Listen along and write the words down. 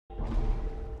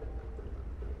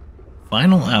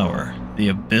Final hour, the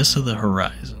abyss of the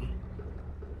horizon.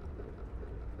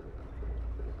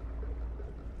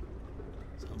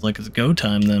 Sounds like it's go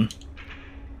time then.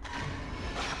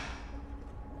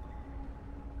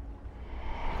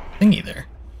 Thingy there.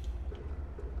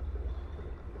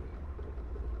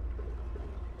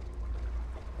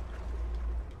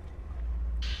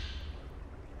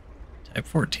 Type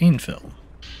 14 film.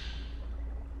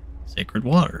 Sacred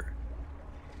water.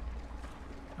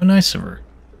 How nice of her.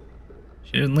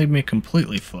 She didn't leave me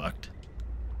completely fucked.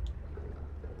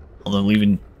 Although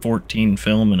leaving 14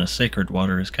 film in a sacred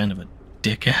water is kind of a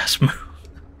dick-ass move.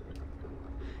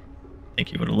 I think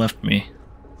he would have left me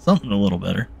something a little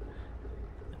better.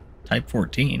 Type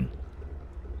 14.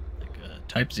 Like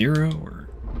type 0 or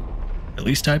at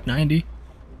least type 90.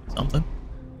 Something.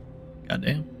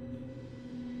 Goddamn.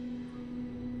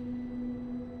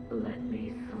 Let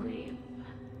me sleep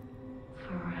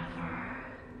forever.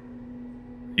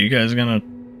 You guys gonna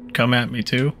come at me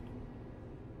too?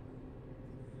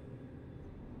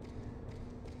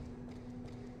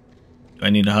 Do I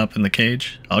need to hop in the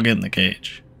cage? I'll get in the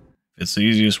cage. If it's the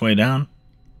easiest way down,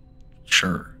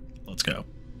 sure. Let's go.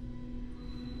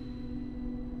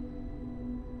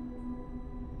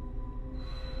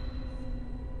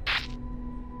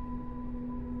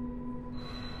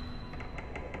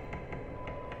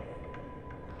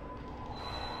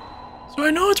 So I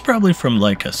know it's probably from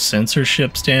like a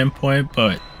censorship standpoint,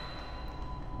 but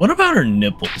what about her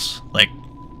nipples? Like,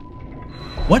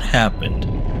 what happened?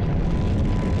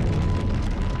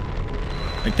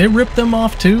 Like, they ripped them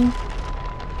off too?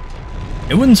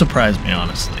 It wouldn't surprise me,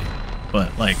 honestly.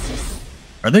 But, like,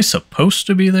 are they supposed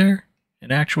to be there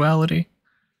in actuality?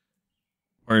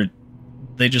 Or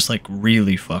they just, like,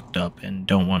 really fucked up and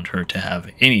don't want her to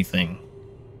have anything?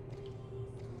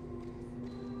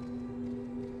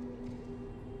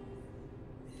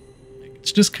 Like,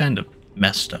 it's just kind of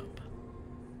messed up.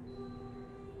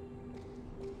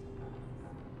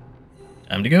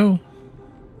 Time to go.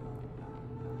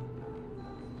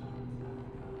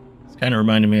 Kind of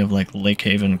reminded me of like Lake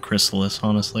Haven Chrysalis,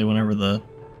 honestly, whenever the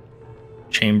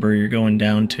chamber you're going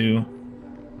down to,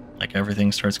 like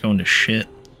everything starts going to shit,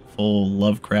 full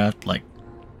Lovecraft, like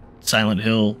Silent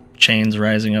Hill chains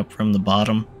rising up from the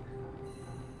bottom.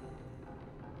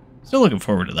 Still looking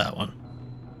forward to that one.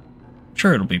 I'm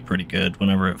sure it'll be pretty good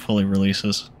whenever it fully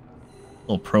releases.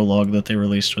 The little prologue that they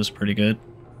released was pretty good.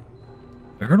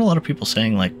 I heard a lot of people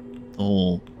saying like the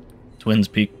whole Twin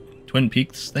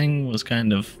Peaks thing was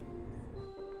kind of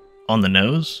on the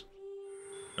nose,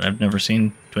 but I've never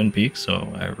seen Twin Peaks,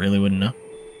 so I really wouldn't know.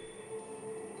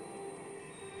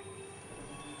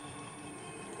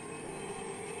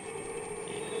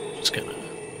 Just gonna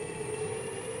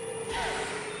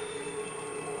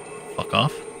fuck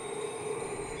off.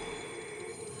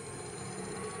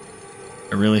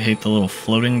 I really hate the little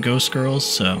floating ghost girls,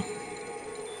 so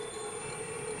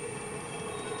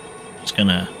just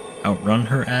gonna outrun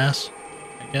her ass,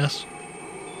 I guess.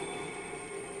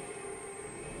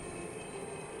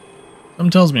 Something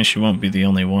tells me she won't be the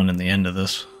only one in the end of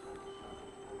this.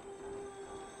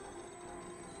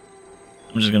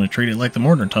 I'm just gonna treat it like the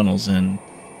mortar tunnels and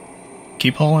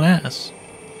keep hauling ass.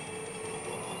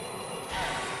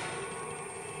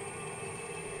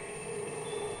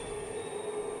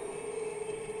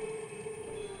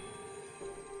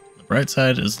 The bright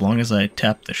side, as long as I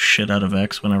tap the shit out of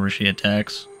X whenever she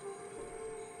attacks,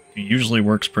 it usually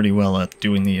works pretty well at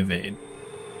doing the evade.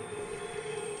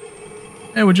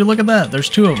 Hey, would you look at that? There's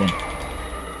two of them.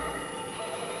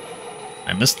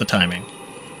 I missed the timing.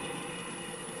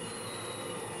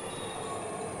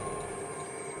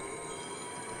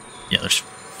 Yeah, there's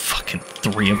fucking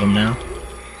three of them now.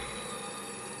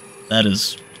 That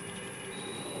is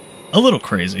a little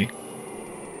crazy.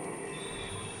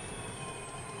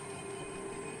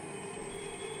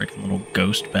 Freaking little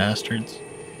ghost bastards.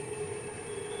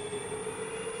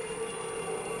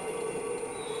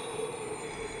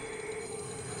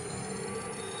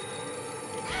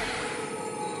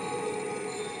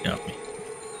 Get off me.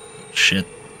 Shit.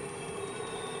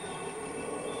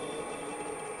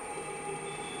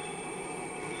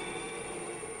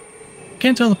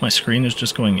 Can't tell if my screen is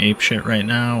just going apeshit right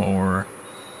now, or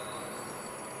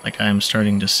like I'm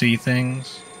starting to see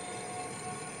things.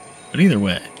 But either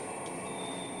way.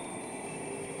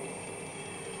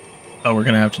 Oh, we're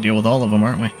gonna have to deal with all of them,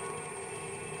 aren't we?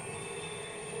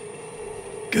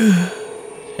 Good.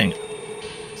 Hang on.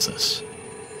 What's this?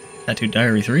 Tattoo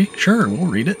Diary 3? Sure, we'll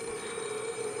read it.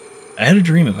 I had a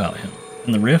dream about him.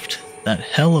 In the rift, that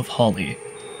hell of Holly.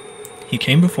 He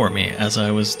came before me as I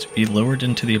was to be lowered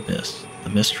into the abyss. The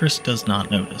mistress does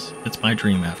not notice. It's my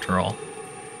dream after all.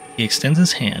 He He extends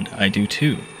his hand, I do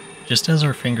too. Just as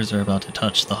our fingers are about to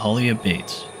touch, the holly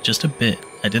abates. Just a bit,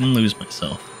 I didn't lose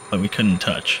myself, but we couldn't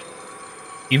touch.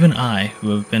 Even I,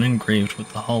 who have been engraved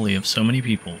with the holly of so many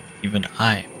people, even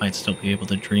I might still be able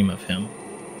to dream of him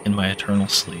in my eternal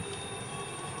sleep.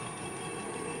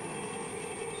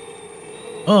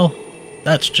 Oh,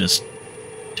 that's just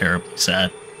terribly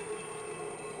sad.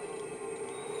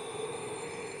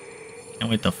 Can't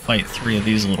wait to fight 3 of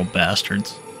these little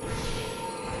bastards.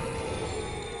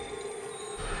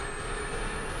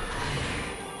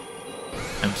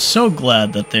 I'm so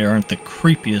glad that they aren't the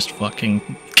creepiest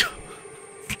fucking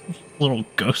little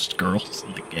ghost girls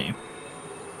in the game.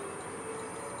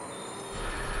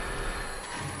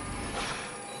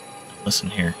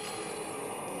 Listen here.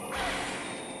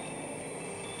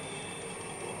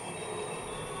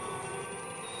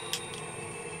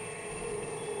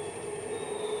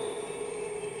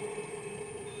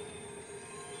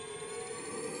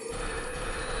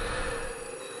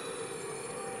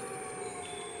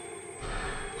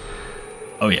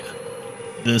 Oh yeah,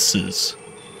 this is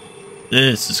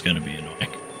gonna be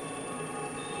annoying.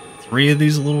 3 of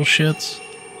these little shits.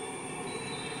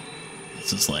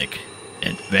 This is like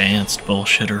advanced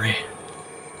bullshittery.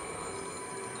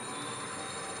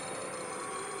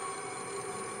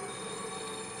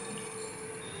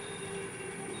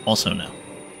 Also no.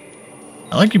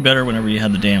 I like you better whenever you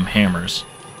had the damn hammers.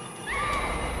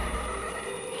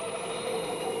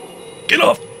 Get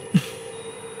off!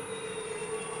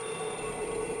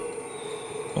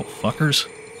 Oh, fuckers.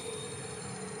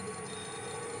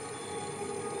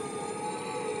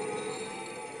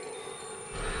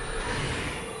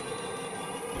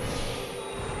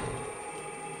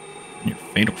 Your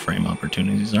fatal frame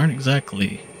opportunities aren't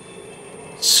exactly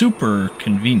super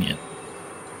convenient.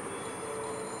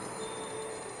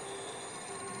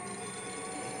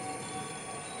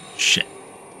 Shit.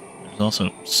 There's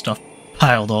also stuff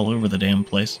piled all over the damn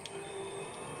place.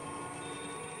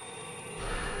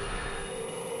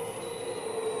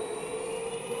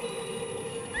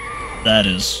 That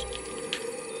is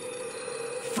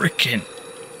freaking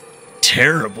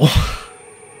terrible.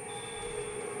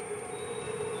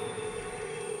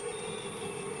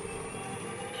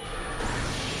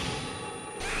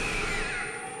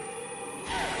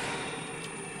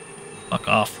 Fuck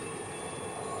off.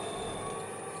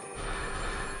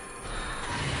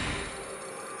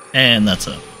 And that's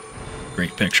a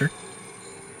great picture.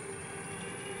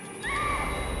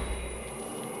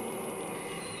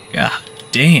 God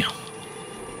damn.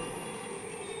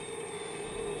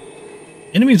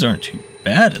 Enemies aren't too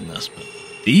bad in this, but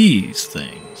these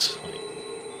things, like,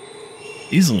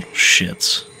 these little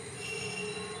shits,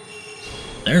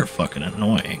 they're fucking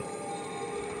annoying.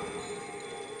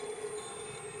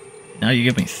 Now you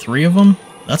give me 3 of them?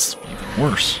 That's even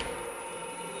worse.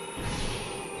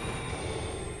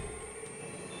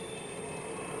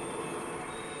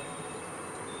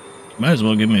 You might as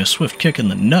well give me a swift kick in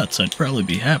the nuts, I'd probably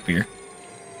be happier.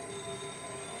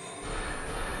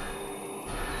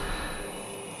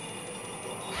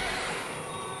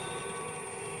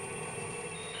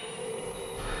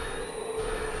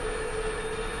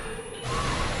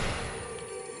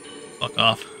 Fuck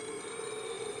off.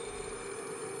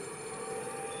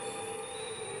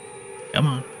 Come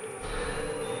on.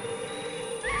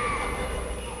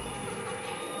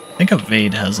 I think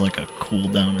evade has like a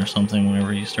cooldown or something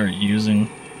whenever you start using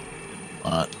a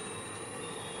lot.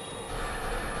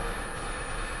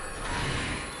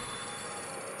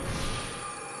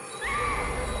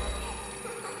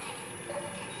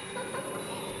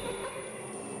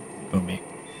 Go me.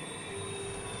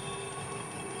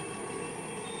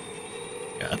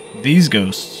 God, these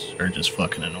ghosts are just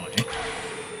fucking annoying.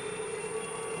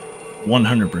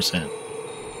 100%.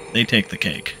 They take the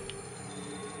cake.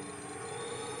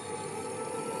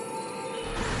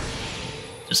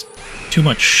 Just too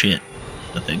much shit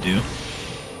that they do.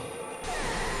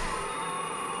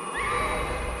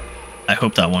 I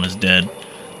hope that one is dead.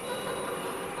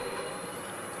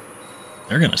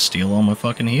 They're gonna steal all my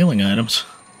fucking healing items.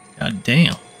 God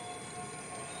damn.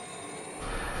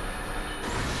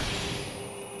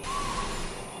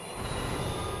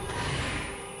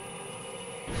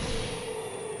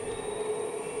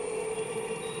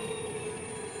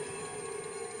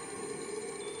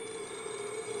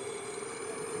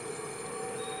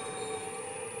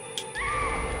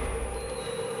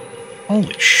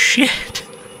 Holy shit!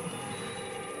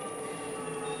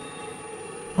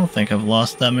 I don't think I've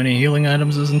lost that many healing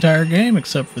items this entire game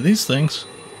except for these things.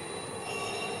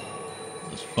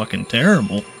 This is fucking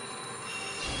terrible.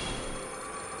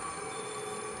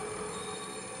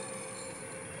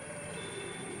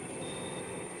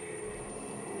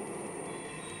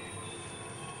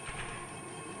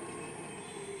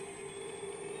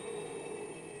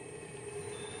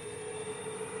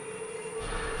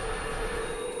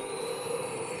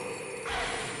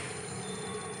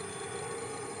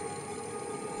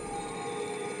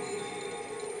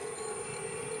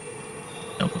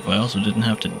 Help if I also didn't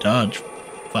have to dodge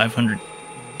 500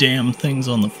 damn things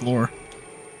on the floor.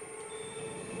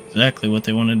 Exactly what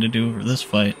they wanted to do for this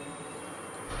fight.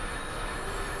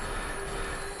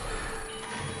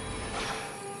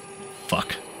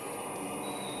 Fuck.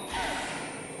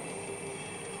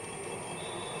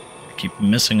 I keep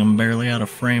missing them barely out of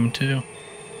frame, too.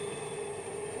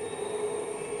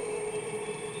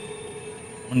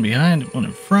 One behind, one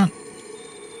in front.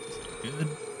 Good.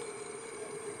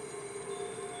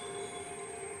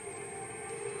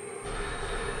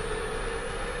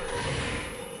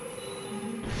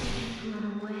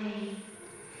 Run away.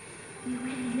 You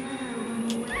can never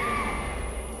run away.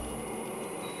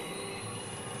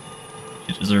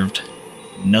 She deserved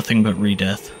nothing but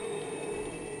re-death.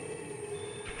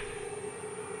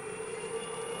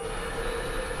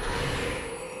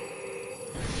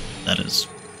 That is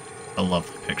a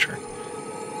lovely picture.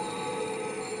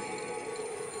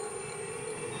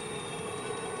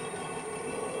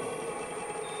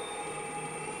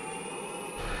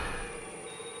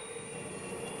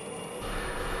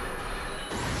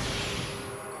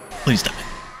 Please die.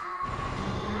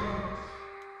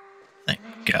 Thank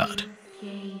God.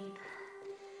 Escape.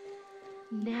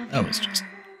 Never. That was just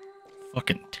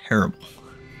fucking terrible.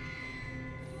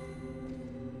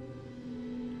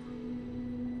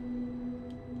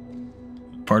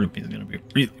 Part of me is gonna be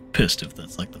really pissed if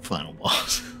that's like the final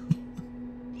boss.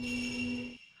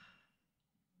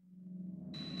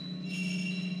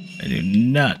 I do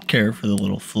not care for the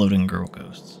little floating girl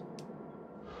ghosts.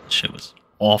 That shit was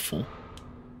awful.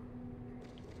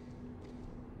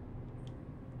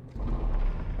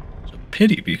 It's a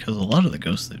pity because a lot of the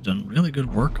ghosts they've done really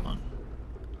good work on.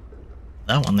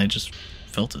 That one they just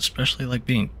felt especially like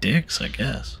being dicks, I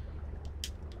guess.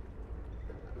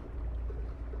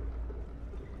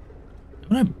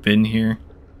 Haven't I been here?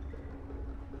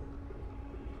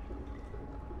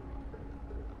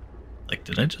 Like,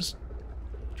 did I just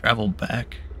travel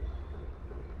back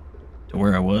to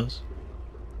where I was?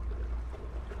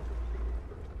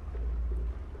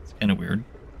 It's kind of weird.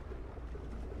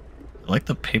 I like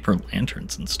the paper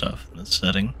lanterns and stuff in this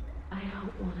setting. I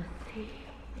don't want to see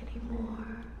anymore.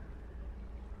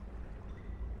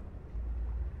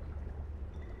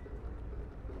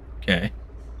 Okay.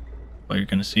 Well, you're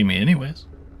gonna see me anyways.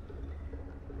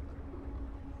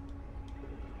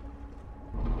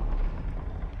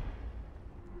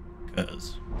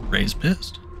 Because Ray's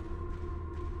pissed.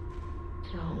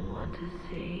 Don't want to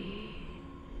see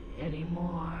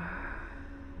anymore.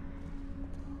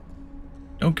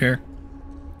 Don't care.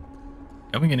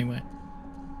 Coming anyway.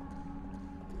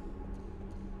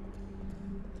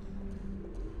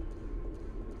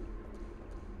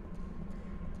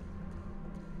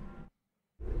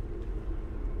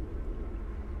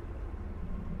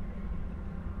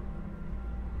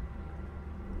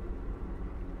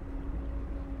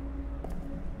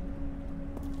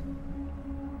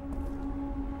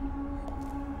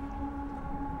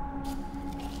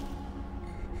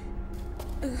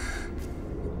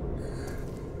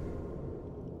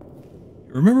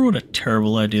 Remember what a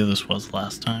terrible idea this was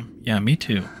last time? Yeah, me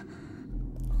too.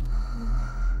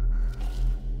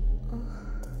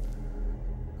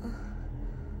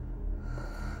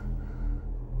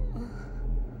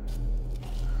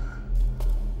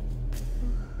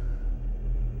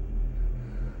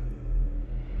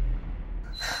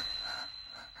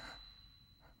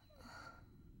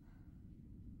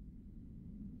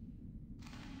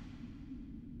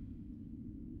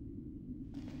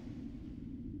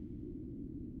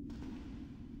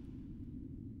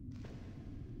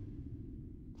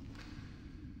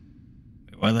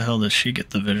 Why the hell does she get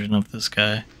the vision of this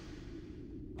guy?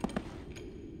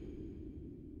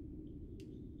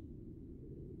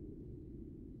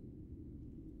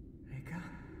 Rika?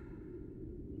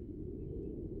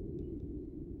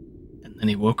 And then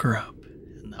he woke her up,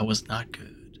 and that was not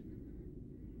good.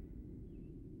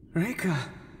 Rika!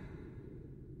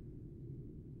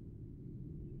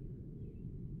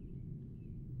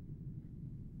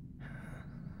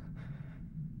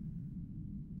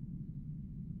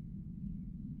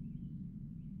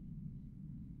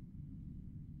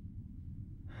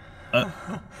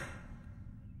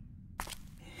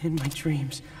 In my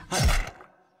dreams,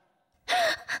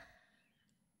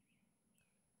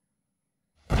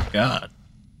 God.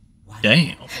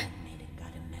 Damn. Handmaiden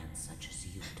got a man such as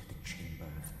you to the Chamber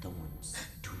of Thorns.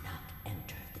 Do not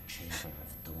enter the Chamber of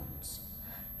Thorns.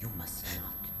 You must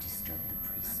not disturb the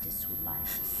priestess who lies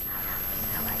asleep.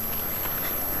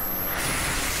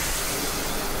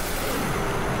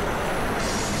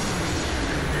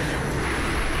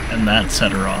 And that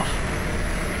set her off.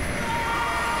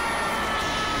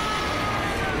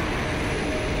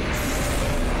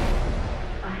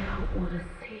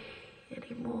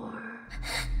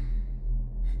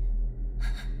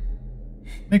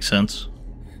 Makes sense.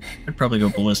 I'd probably go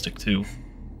ballistic too.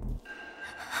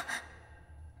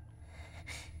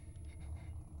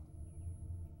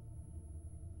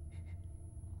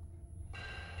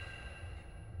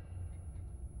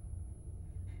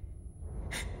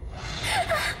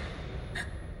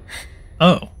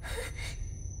 Oh.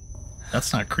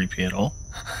 That's not creepy at all.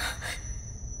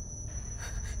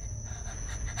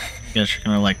 You guys are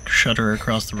gonna like shudder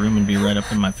across the room and be right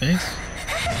up in my face?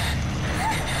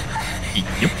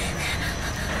 Yep.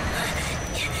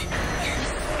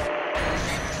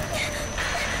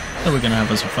 So we're gonna have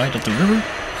us a fight at the river?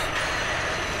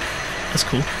 That's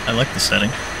cool. I like the setting.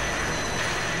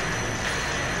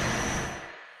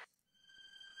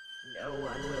 No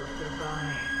one will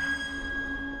survive.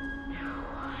 No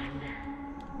one.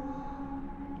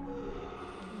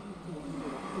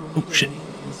 Oh shit.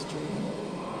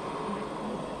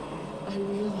 I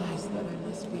realize that I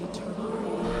must be eternal.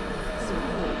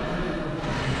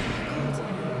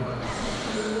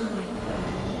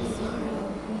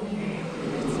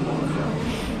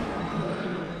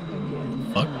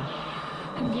 Fuck.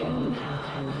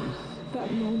 That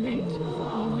moment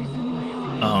always in my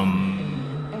eyes.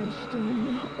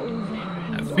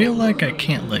 I feel like I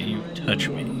can't let you touch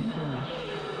me.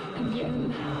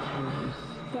 Again.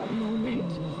 That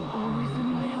moment always in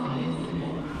my eyes.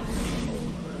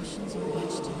 Emotions are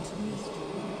etched into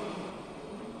mystery.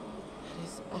 That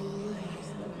is always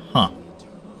that I Huh. must be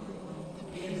eternal. The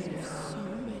pain of so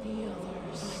many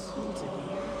others. I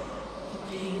cultivate the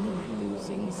pain of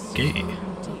losing so Gay. dear.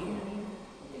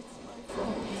 It's my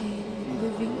fault. Pain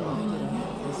living on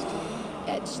this dream.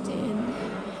 Etched in.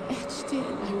 I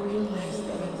realize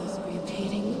that I must be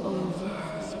fading over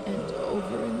and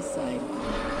over inside my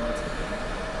heart.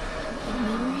 A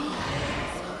memory.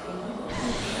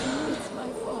 It's my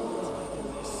fault.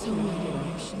 So many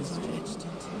emotions stretched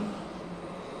into me.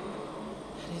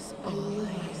 That is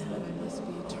always that I must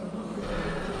be eternal.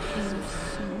 The pain of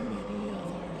so many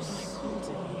others. I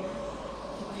cultivate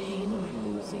the pain of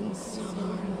losing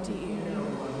someone dear.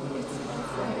 It's my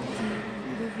fault.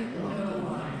 Living on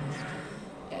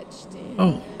etched in.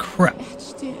 Oh crap.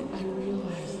 Etched in. I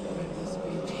realize that I must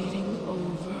be fading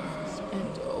over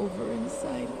and over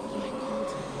inside my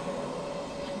cultivate.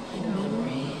 My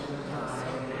memory.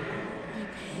 My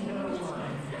pain. It's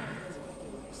my fault.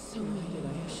 So many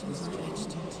emotions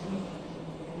stretched into me.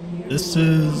 This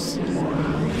is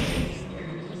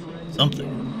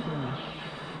something.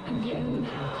 Again.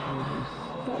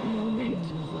 That moment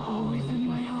always in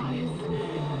my eyes.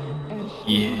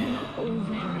 Yeah.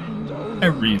 Over and over. I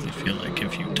really feel like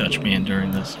if you touch me and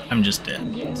during this, I'm just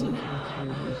dead.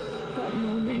 That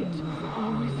moment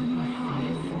always in my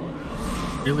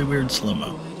eyes. Really weird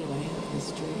slow-mo. Why did I have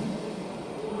this dream?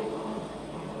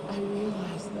 I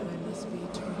realized that I must be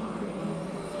eternal.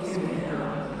 This pain.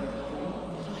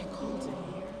 But I called it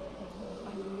here.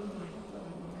 I realized that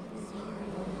I'm sorry.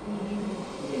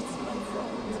 It's my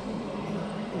fault.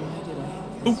 Why did I have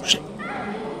this Oh shit.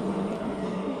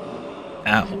 I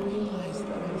Ow. realized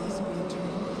that I must be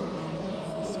eternal.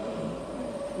 This pain.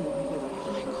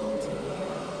 But I called it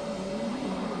here.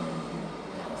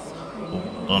 I'm sorry.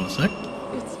 Hold on a sec.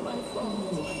 It's my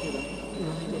fault. Why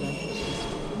did I have this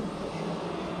dream?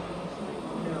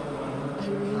 I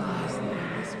realized that I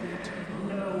must be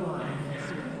eternal.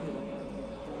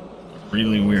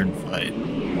 Really weird fight.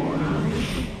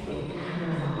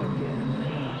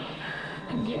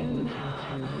 Again.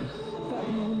 That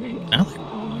moment Can I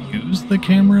like use the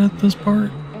camera at this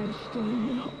part? etched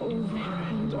in over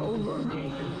and over.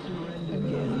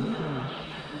 Again.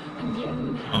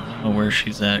 Again. I don't know where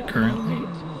she's at currently.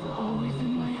 Always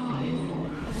in my eyes.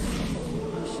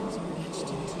 Emotions are etched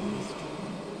into mystery.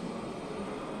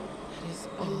 That is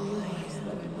always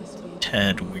that I must be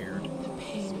Tad weird. the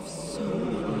pain of so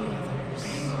many others.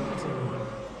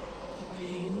 The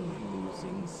pain of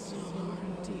losing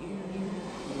someone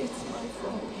dear. It's my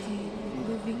fault. Pain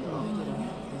living on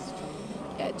this dream.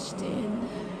 Etched in.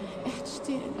 Etched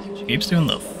in. She keeps doing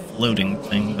the floating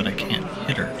thing, but I can't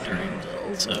hit her during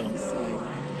that, so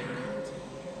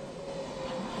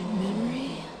My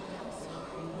memory.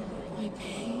 My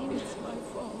pain. It's my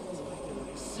fault.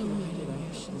 So many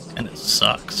emotions. kind of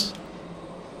sucks.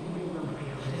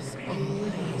 That is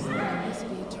always that I must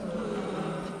be eternal.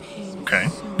 The pain of Okay.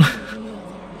 so many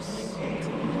others.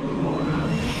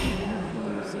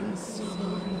 Losing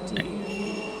someone dear.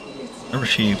 It's Whenever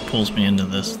she pulls me into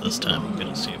this time, I'm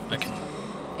gonna see if I can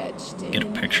etched in. get a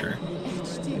picture.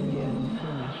 Etched in.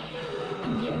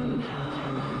 Again.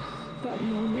 That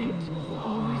moment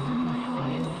always in my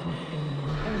eyes.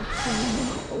 Etched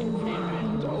in over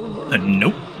and over.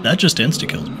 Nope, that just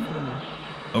insta-killed me.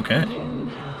 Okay.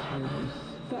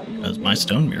 My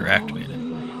stone mirror activated.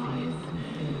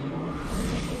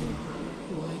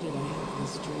 Why did I have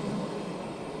this dream?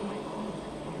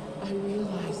 I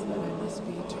realized that I must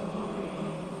be eternal.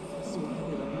 This way.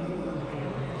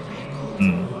 I called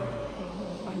Hmm.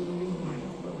 I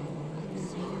realized that I'm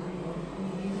sorry.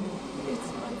 It's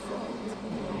my fault.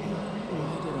 Why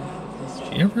did I have this Is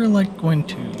dream? she ever like going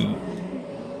to I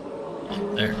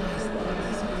there? realized that I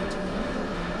must be eternal.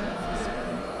 This way.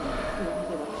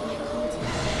 I called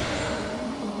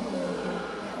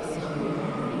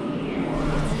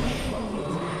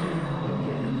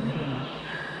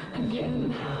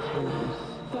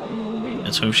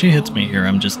And so if she hits me here,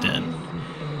 I'm just dead.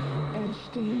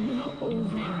 etched in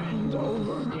over and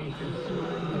over again.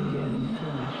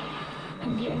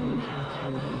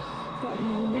 That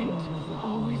moment,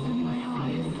 always in my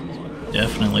eyes.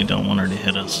 Definitely don't want her to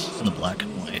hit us in the black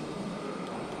and white.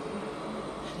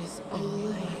 That is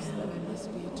always that I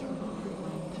must be eternal.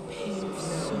 The pain of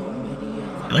so many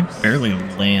others. It like barely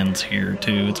lands here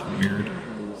too. It's weird.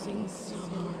 Losing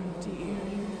someone dear.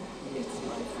 It's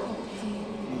my fault.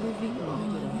 Living on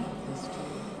this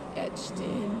dream. Etched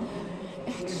in.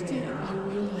 I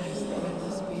realized that I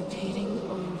must be dating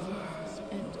over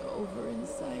and over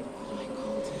inside my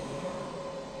cult.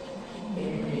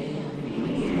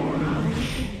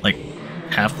 Like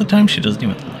half the time she doesn't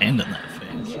even land in that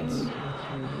phase. It's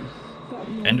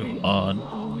kind of odd.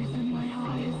 Always in my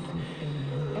eyes.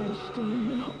 Etched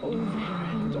in over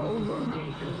and over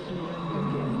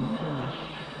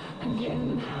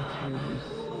again.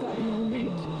 That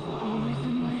moment, always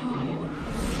in my eyes.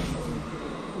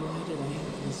 Why did I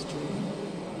have this dream?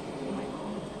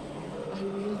 I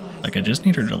realized Like I just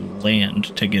need her to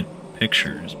land to get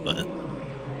pictures, but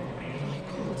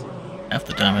half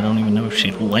the time I don't even know if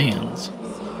she lands.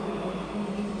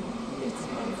 it's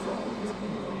my fault.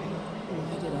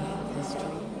 Why did I have this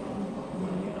dream?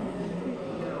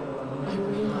 I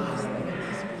realized that I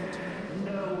must be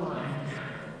eternal.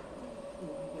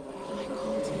 I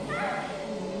called him.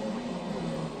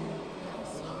 I'm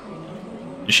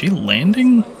sorry. Is she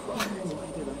landing?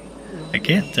 I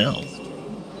can't tell. I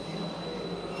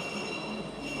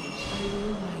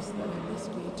realized that I must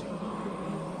be eternal.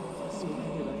 This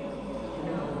way.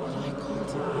 But I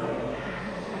called him.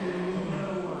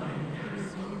 I'm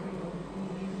sorry.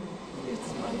 It's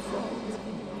my fault.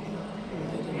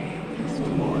 Why did I have this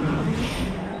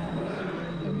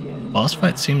dream? Boss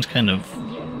fight seems kind of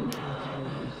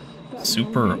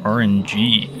super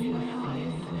RNG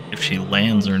if she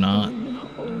lands or not.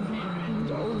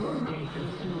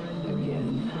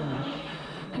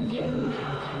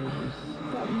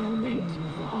 That moment,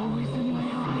 always in my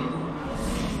eyes.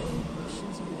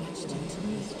 Emotions are etched into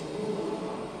this dream.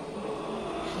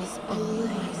 It is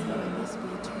always that I must be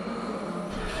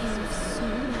eternal. The pain of so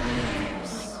many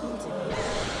others.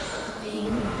 The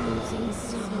pain of losing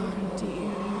someone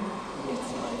dear. It's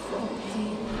my fault.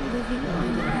 Living on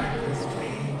this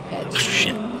dream.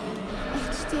 Shit.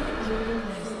 Etched in, I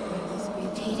realized that I must be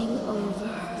dating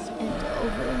over and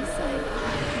over inside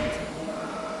my head.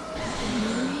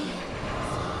 Memory.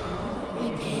 My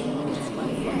pain, it's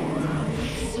my fault.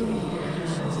 So many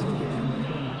emotions.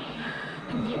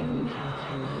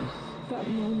 That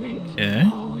moment, Okay.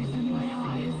 always in my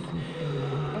eyes.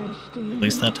 Etched in. At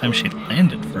least that time she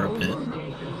landed for a bit.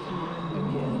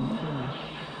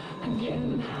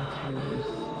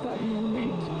 That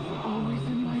moment, always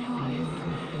in my eyes.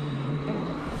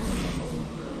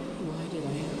 Why did I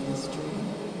have this dream?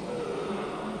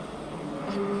 I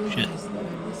Shit. realized that I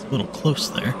must A little close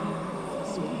there.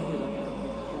 this way.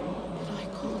 But I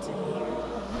called him.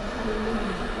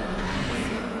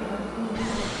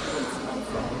 It's my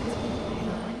fault.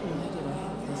 Why did I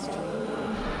have this dream?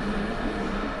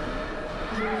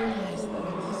 I realized that I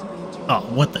must be eternal. Oh,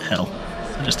 what the hell?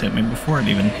 That just hit me before it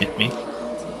even hit me.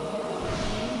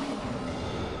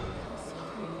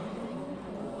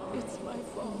 It's my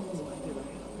fault. Why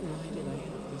did I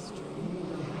have this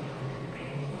dream?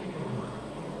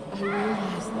 I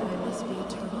realized that I must be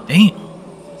eternal. Damn.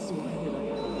 This way.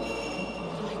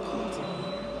 But I called him.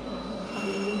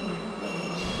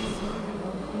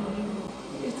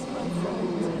 It's my fault.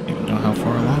 I don't even know how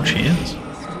far along she is.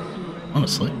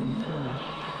 Honestly.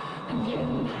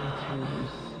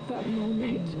 That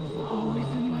moment, always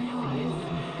in my eyes.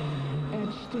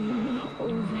 Etched in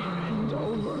over and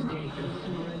over again.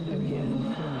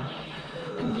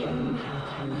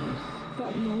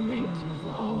 That moment,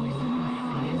 always in my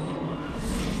eyes.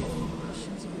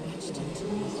 Emotions are etched into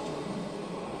this dream.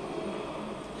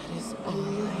 That is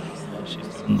always that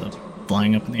She's doing the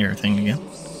flying up in the air thing again.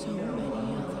 so many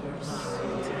others.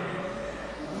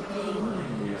 The pain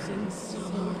of losing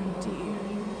someone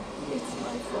dear. It's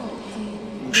my fault.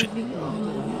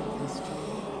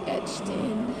 etched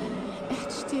in,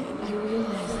 etched in. I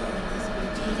realized that I was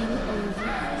rotating over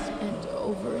and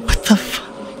over. What the fuck?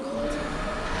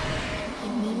 My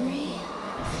memory.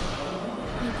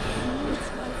 My pain. It's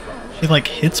my fault. She like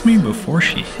hits me before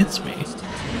she hits me.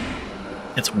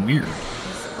 It's weird. I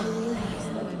realized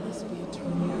that I must be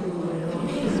eternal. The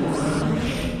pain was so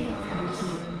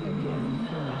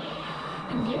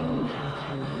again.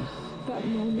 That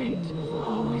moment,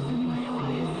 always in my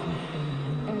eyes,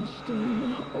 etched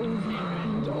in over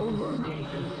and over.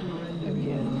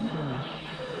 Again.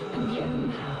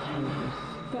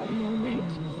 That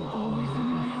moment, always in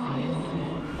my eyes.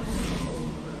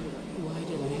 Why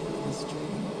did I have this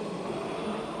dream?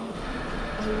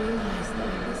 I realized that I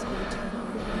must be eternal.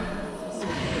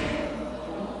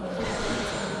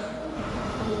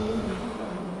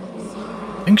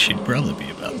 I think she'd probably be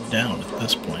about down at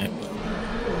this point. But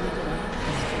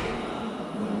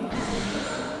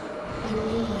I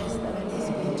realized that I must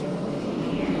be eternal.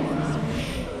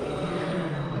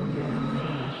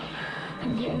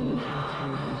 Again.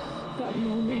 That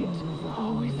moment,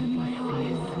 always in my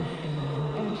eyes.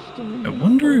 Etched in. I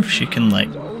wonder if she can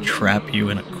like trap you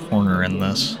in a corner in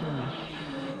this.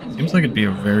 Seems like it'd be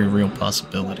a very real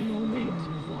possibility.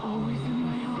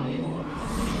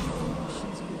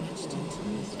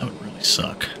 That would really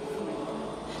suck.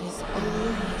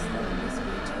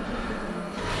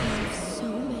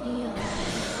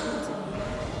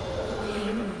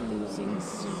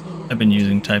 I've been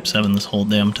using Type 7 this whole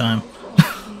damn time.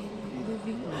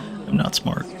 I'm not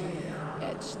smart.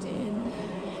 Etched in,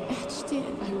 etched in.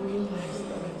 I realized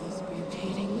that I must be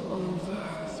rotating over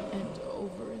and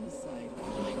over inside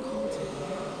my cult.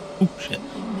 Oh shit.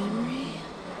 My memory,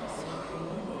 sorry,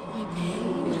 my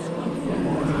pain, it's my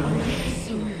fault.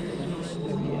 So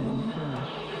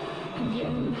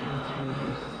again,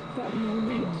 that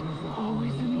moment,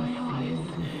 always in my eyes.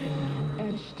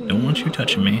 Etched in. Don't want you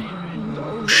touching me.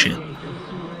 Oh shit.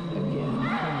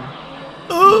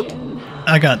 Oh!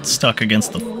 I got stuck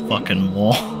against the fucking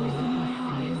wall.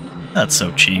 That's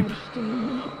so cheap.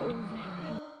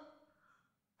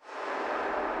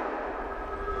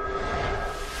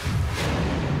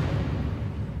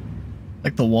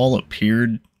 Like the wall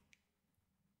appeared,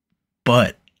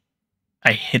 but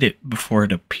I hit it before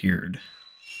it appeared.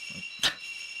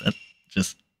 That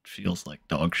just feels like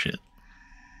dog shit.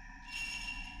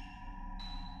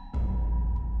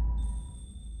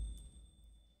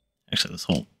 Actually, this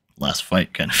whole last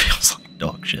fight kind of feels like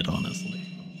dog shit, honestly.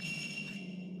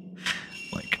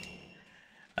 Like,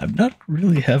 I'm not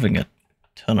really having a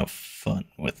ton of fun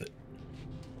with it.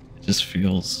 It just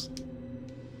feels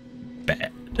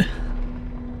bad.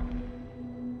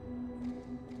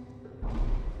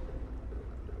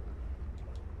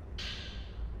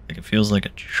 Like, it feels like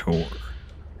a chore.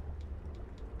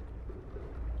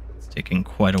 It's taking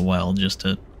quite a while just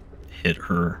to hit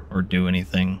her or do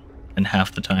anything. And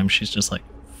half the time she's just like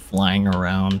flying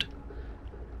around.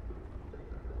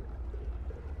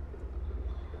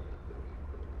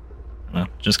 Well,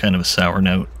 just kind of a sour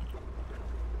note.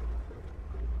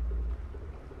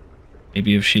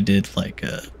 Maybe if she did like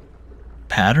a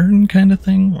pattern kind of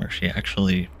thing where she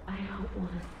actually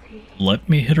let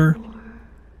me hit her.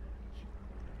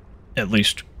 At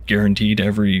least guaranteed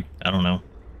every, I don't know,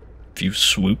 few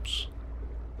swoops.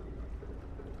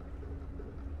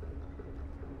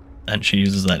 And she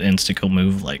uses that insta-kill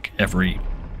move like every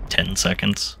 10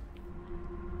 seconds.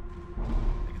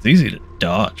 It's easy to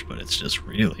dodge, but it's just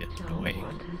really annoying. Don't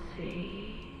want to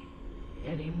see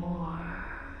anymore.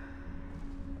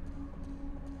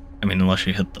 I mean, unless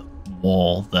you hit the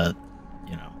wall that,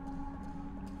 you know,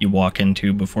 you walk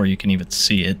into before you can even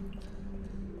see it.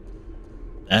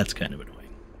 That's kind of annoying.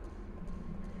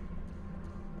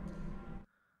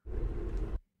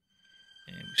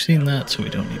 And we've seen that, so we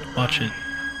don't need to watch it.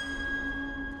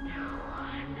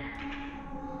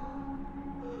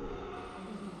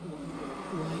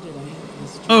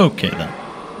 Okay then.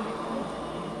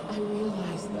 I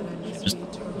realized that I must Just be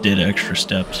eternal. did extra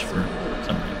steps for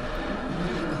some reason.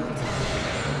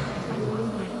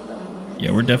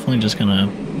 Yeah, we're definitely just gonna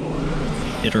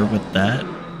hit her with that,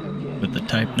 with the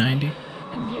Type 90.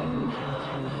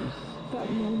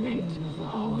 That moment,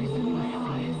 always in my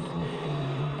eyes.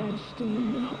 Etched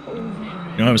in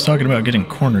over. You know, I was talking about getting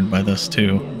cornered by this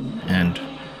too, and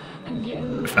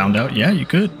I found out, yeah, you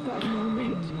could. That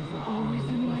moment, always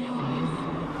in my eyes.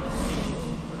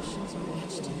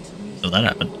 So that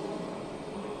happened. It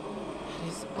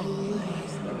is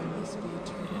always that I must be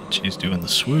eternal. And she's doing the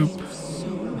swoop. So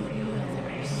many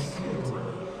others. The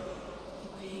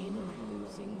pain of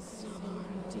losing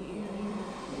someone dear.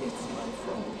 It's my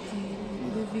fault.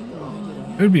 Living on.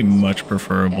 It would be much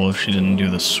preferable if she didn't do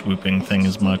the swooping thing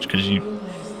as much, because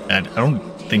I don't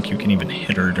think you can even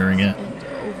hit her during it.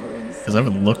 Because I've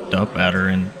looked up at her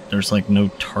and there's like no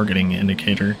targeting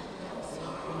indicator.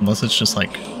 Unless it's just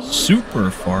like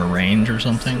super far range or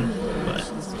something. But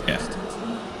yeah.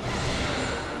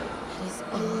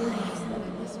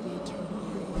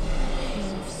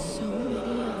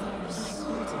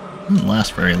 It didn't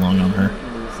last very long on her.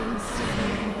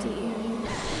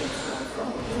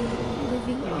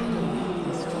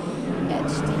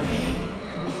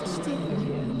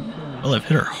 Well, I've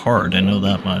hit her hard, I know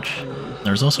that much.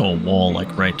 There's also a wall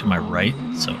like right to my right,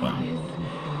 so I'm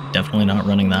definitely not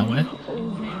running that way.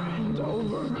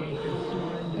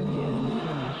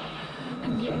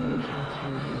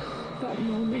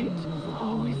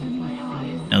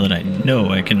 Now that I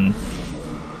know I can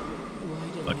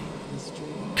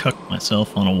cuck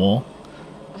myself on a wall.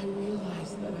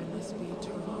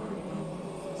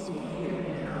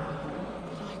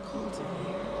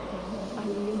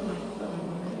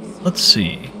 Let's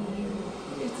see.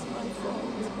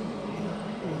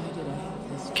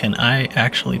 Can I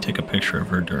actually take a picture of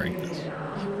her during this?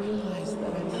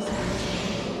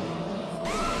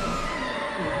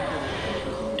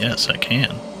 Yes, I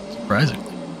can.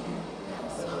 Surprisingly.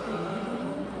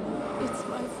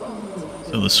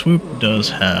 So the swoop does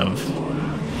have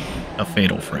a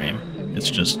fatal frame. It's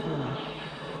just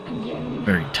a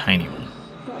very tiny one.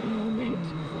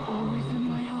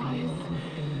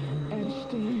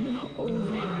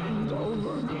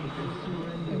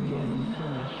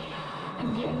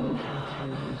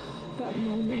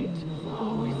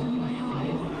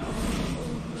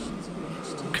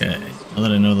 Okay, now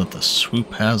that I know that the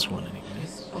swoop has one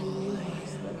anyways.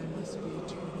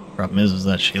 Problem is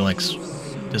that she likes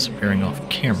disappearing off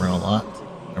camera a lot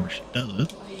whenever she does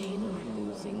it.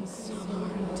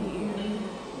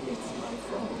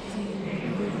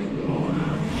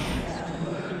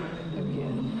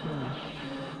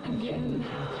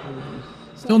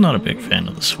 Still not a big fan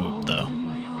of the swoop though.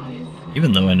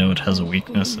 Even though I know it has a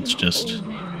weakness, it's just...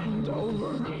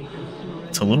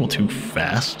 it's a little too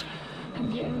fast.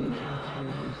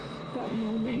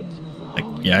 Like,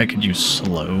 yeah, I could use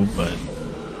slow, but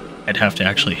I'd have to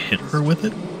actually hit her with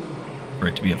it for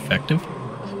it to be effective.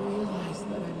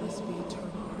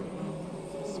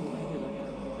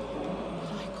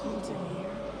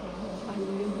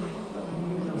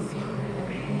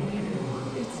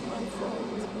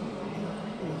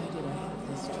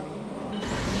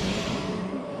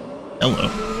 Hello.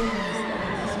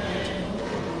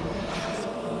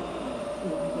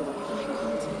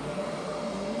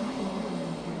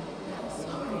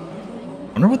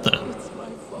 I wonder what the,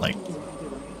 like,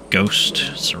 ghost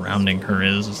surrounding her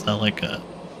is. Is that like a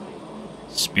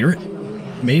spirit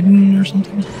maiden or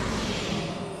something?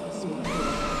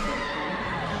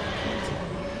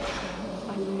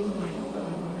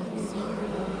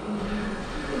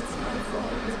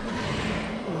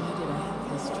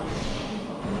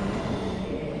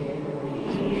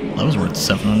 That was worth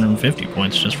 750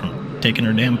 points just from taking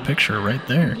her damn picture right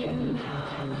there.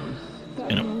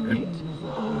 Kind of weird.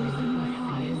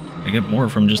 I get more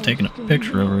from just taking a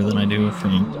picture of her than I do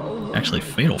from actually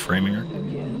fatal framing her.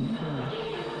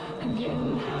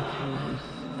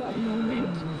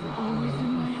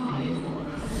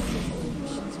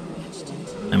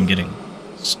 I'm getting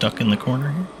stuck in the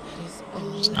corner here.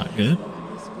 It's not good.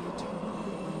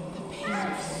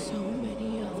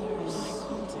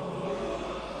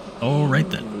 Oh, right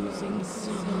then.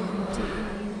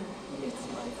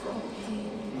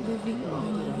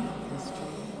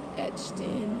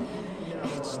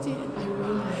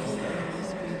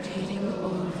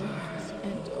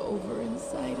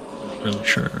 Really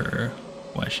sure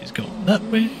why she's going that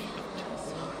way.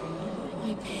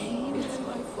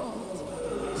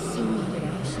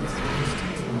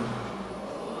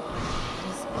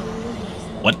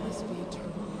 What?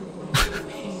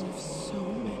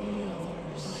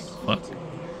 Fuck.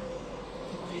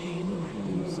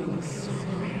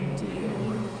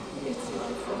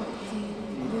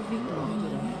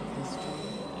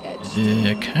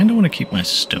 I kind of want to keep my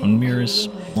stone mirror as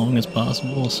long as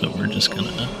possible, so we're just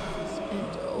gonna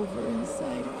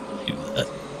do that.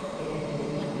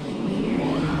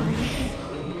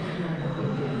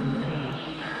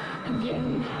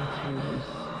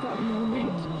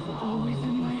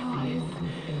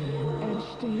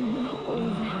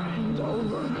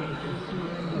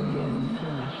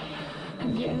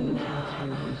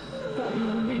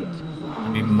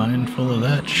 Be mindful of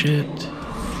that shit.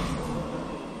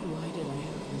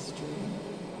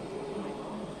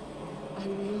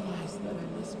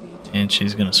 And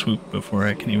she's gonna swoop before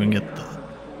I can even get the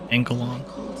ankle on.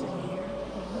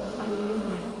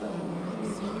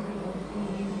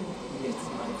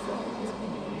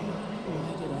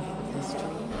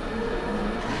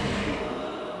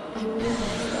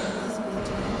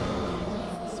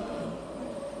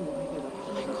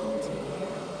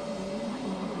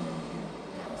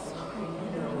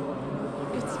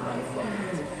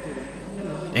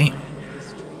 Damn.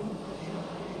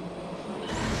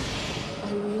 I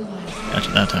realize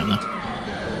Gotcha that time, though. I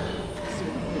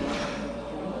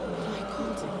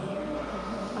called it here.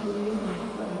 I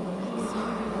realize that I'm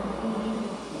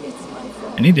sorry. It's my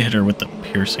fault. I need to hit her with the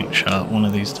piercing shot one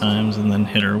of these times and then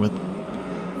hit her with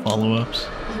follow-ups.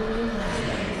 I realize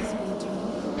that I must be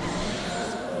eternal.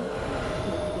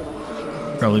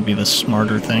 Probably be the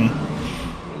smarter thing.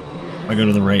 If I go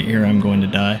to the right here, I'm going to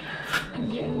die.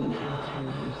 Again,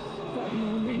 that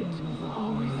moment,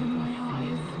 always in my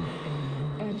eyes,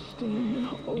 etched in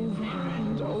over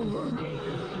and over.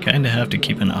 Kinda have to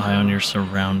keep an eye on your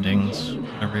surroundings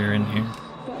whenever you're in here.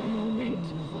 That moment,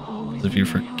 always. 'Cause if you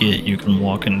forget, you can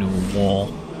walk into a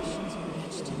wall.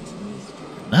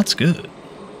 That's good. That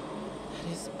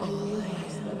is all I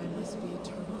ask, that I must be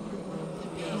eternal. The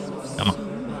pain of Come on. so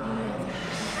many others.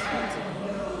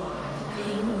 The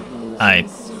pain of I losing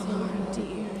so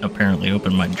dear. apparently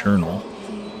opened my journal.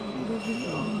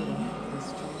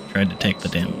 Tried to take the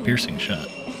damn piercing shot.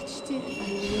 Etched in. I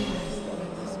realize that I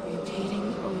must be fading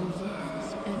over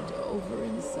and over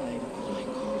inside of what I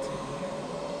called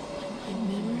my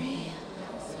memory.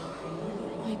 Sorry.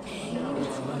 My pain,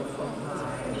 it's my fault.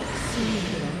 So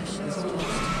many emotions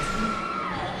stretched into me.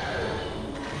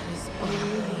 That is all I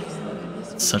ask, that I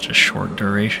must be Such a short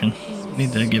duration.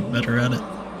 Need to get better at it. the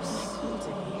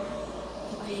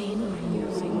pain of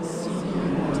losing so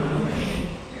dear.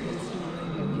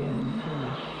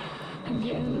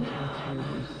 Again,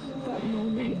 that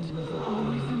moment,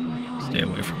 always in my eyes, Stay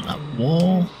away from that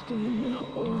wall. etched in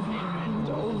over and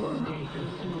over.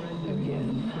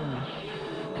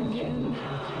 Again,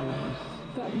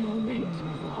 that moment,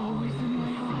 always in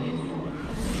my eyes.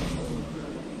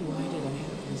 Why did I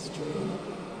have this dream?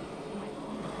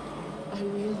 I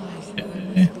realized that I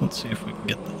Okay, let's see if we can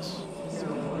get this. must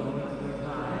be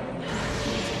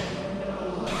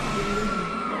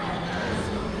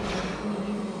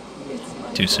It's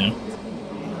my Too soon.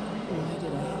 Why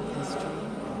did I have this dream?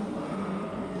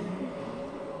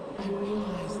 I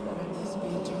realized that I must be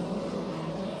eternal no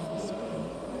longer of this pain.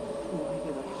 Why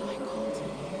did I called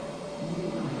it here?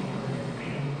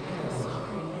 I'm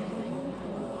sorry.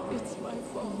 It's my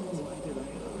fault. Why did I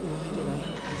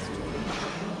have this dream?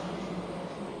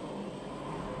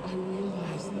 I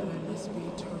realized that I must be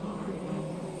eternal no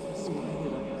longer of this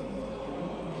pain.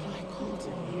 But I called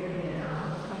it here.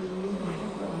 I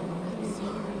realized that I'm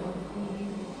sorry.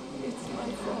 It's my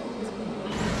fault.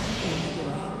 Why did I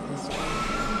have this dream?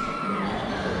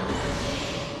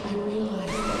 I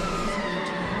realized that I must be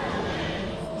eternal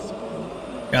of this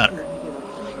pain. Got her. I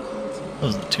called it. That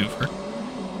was the twofer.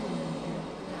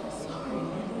 Sorry.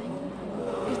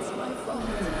 It's my fault.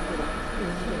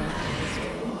 Why did I have this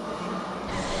dream?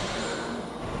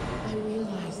 I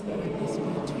realized that I must be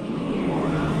eternal.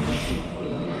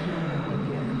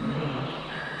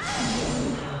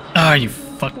 Are you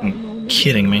fucking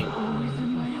kidding me?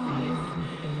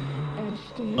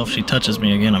 Well, if she touches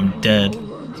me again, I'm dead.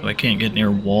 So I can't get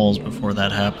near walls before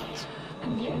that happens.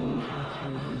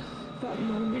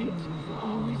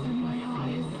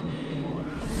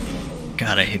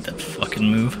 God, I hate that fucking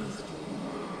move.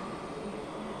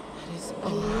 That is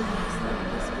all I ask, that I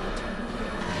must be eternal.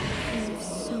 Because of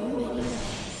so many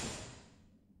others.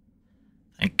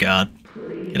 Thank God.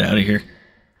 Get out of here.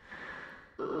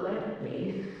 Let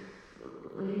me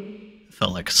sleep. It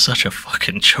felt like such a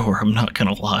fucking chore, I'm not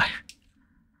gonna lie.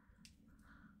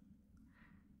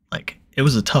 Like, it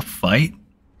was a tough fight,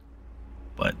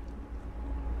 but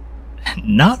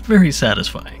not very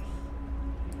satisfying.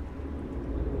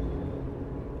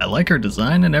 I like her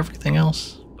design and everything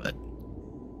else, but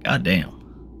goddamn.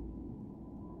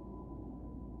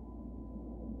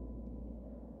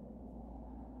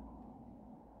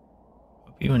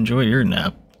 Hope you enjoy your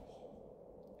nap,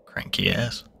 cranky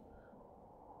ass.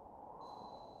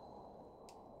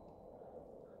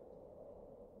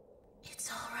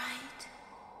 It's all right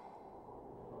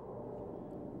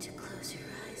to close your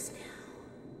eyes now.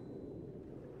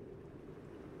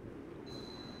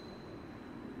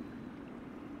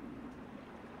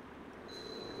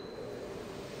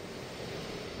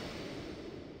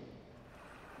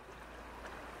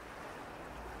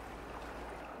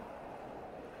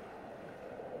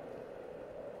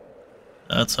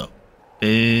 That's a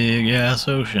big ass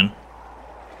ocean.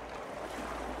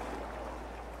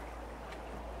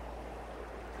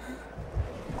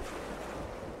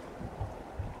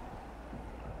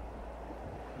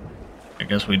 I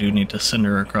guess we do need to send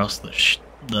her across the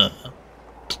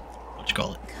what you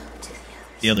call it? Go to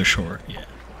The other shore, yeah.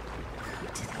 Go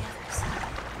to the other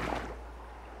side.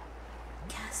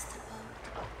 Cast the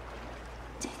boat.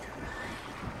 Take a ride.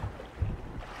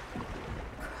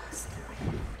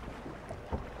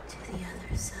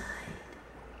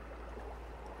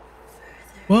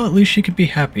 Well, at least she could be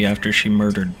happy after she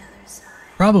murdered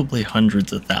probably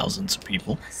hundreds of thousands of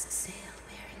people. Must sail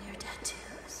wearing your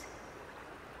tattoos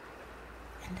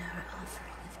and our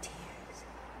offering of tears.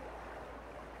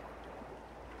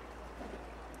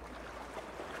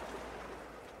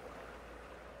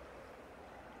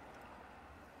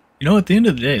 You know, at the end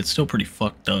of the day, it's still pretty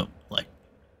fucked up. Like,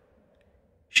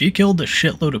 she killed a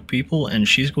shitload of people, and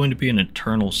she's going to be in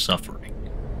eternal suffering.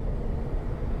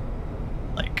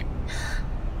 Like,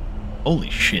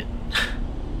 holy shit.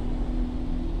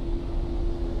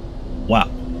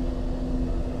 Wow.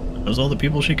 Are those all the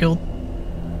people she killed?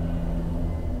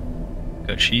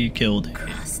 Because she killed a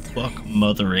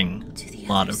fuck-mothering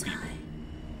lot of people.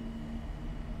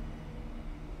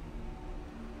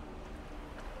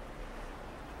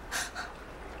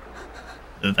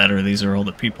 Either that or these are all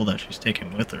the people that she's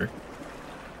taking with her.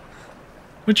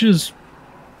 Which is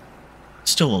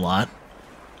still a lot.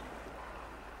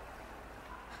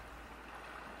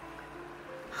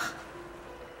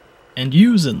 And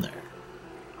Yu's in there.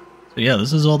 So yeah,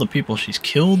 this is all the people she's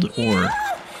killed or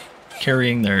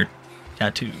carrying their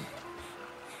tattoo.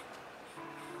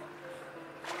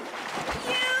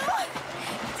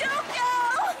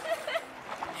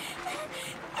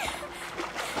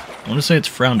 I want to say it's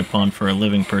frowned upon for a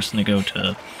living person to go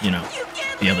to, you know,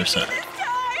 the other side.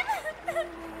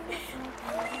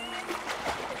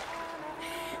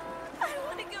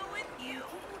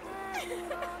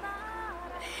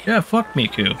 Yeah, fuck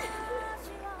Miku.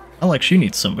 I like she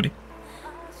needs somebody.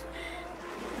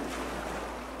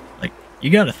 Like, you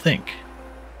gotta think.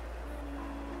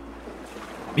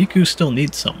 Miku still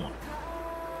needs someone.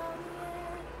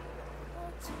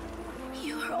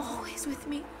 You are always with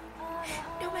me,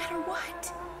 no matter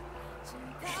what.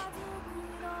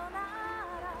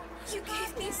 You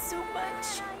gave me so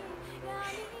much.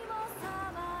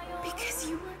 Because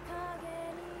you were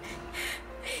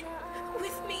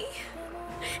with me.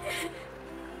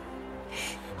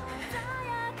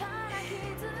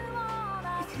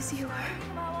 Because you were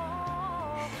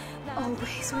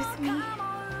always with me.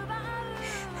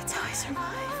 That's how I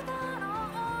survive.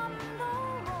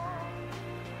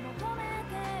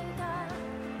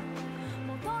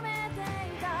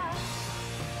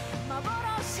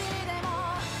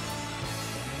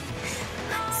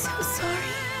 I'm so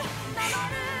sorry.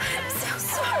 I'm so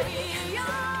sorry.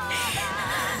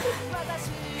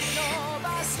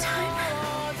 This time,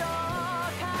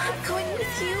 I'm going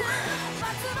with you.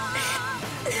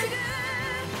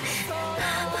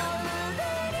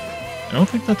 I don't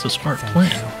think that's a smart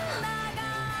plan.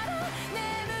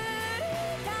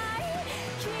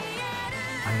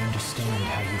 I understand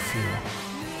how you feel.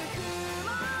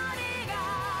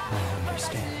 I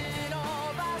understand.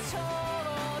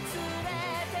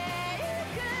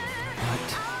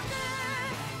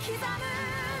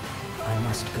 But I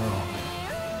must go.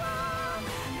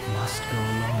 Must go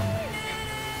alone.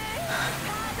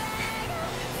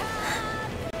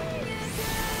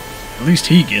 At least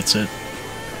he gets it.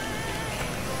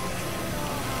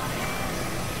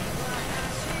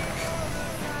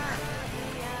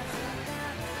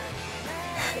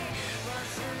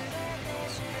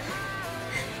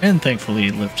 And thankfully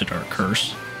he lifted our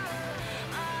curse.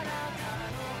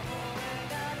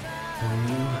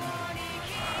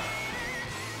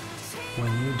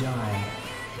 When you die,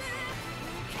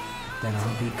 then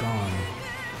I'll be gone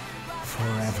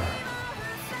forever.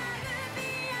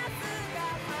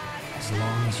 As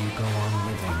long as you go on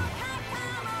living,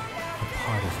 a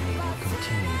part of me will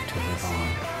continue to live on.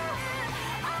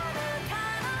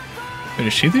 Wait,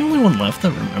 is she the only one left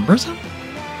that remembers him?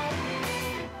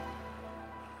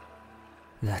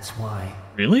 That's why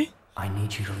Really? I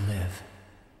need you to live.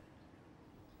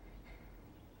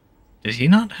 Did he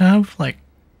not have, like,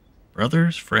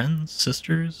 brothers, friends,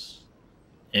 sisters,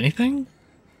 anything?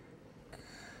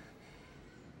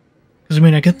 Because, I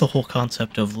mean, I get the whole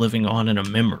concept of living on in a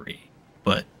memory,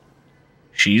 but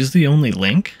she's the only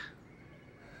link?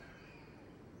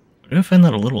 I find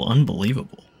that a little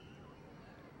unbelievable.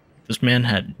 This man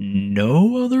had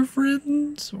no other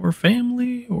friends or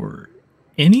family or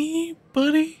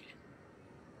anybody?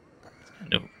 It's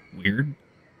kind of weird.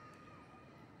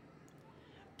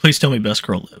 Please tell me Best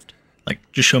Girl lived. Like,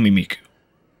 just show me Miku.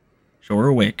 Show her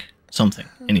awake. Something.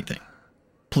 Anything.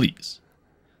 Please.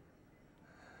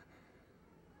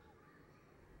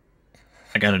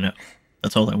 I gotta know.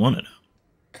 That's all I want to know.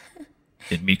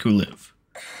 Did Miku live?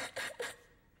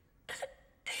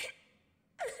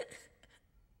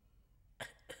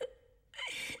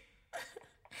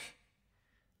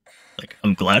 Like,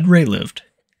 I'm glad Ray lived.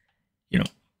 You know,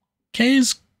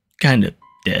 Kay's kind of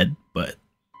dead, but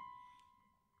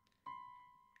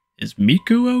is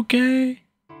Miku okay?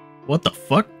 What the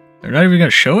fuck? They're not even gonna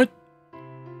show it?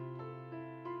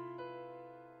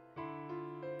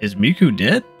 Is Miku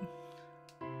dead?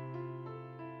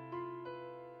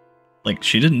 Like,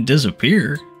 she didn't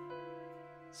disappear.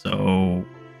 So...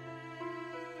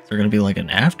 is there gonna be like an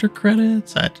after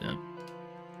credits?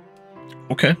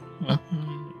 Okay, well,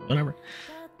 whatever.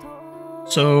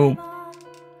 So,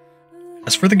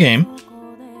 as for the game,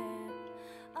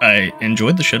 I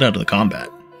enjoyed the shit out of the combat.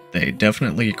 They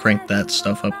definitely cranked that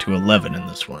stuff up to 11 in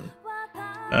this one.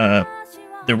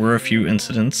 There were a few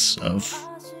incidents of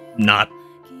not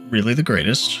really the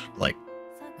greatest, like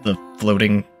the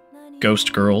floating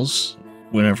ghost girls,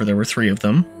 whenever there were 3 of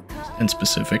them in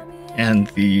specific, and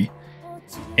the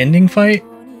ending fight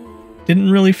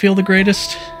didn't really feel the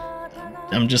greatest.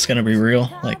 I'm just gonna be real,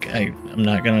 like, I'm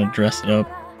not gonna dress it up,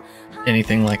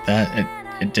 anything like that.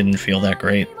 It didn't feel that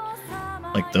great.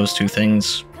 Like, those 2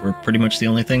 things were pretty much the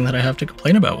only thing that I have to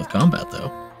complain about with combat,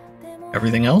 though.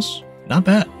 Everything else, not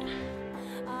bad.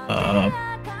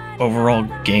 Overall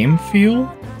game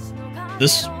feel,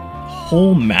 this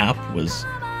whole map was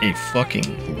a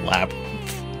fucking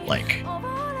labyrinth. Like,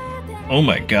 oh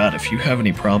my god, if you have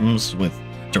any problems with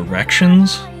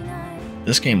directions,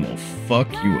 this game will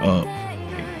fuck you up.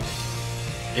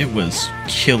 It was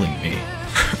killing me.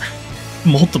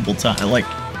 Multiple times. Like,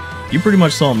 you pretty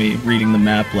much saw me reading the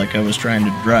map like I was trying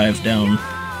to drive down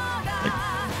like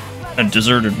a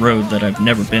deserted road that I've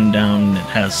never been down, and it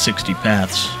has 60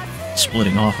 paths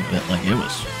splitting off of it. Like, it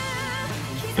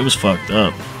was fucked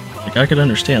up. Like, I could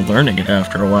understand learning it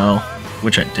after a while,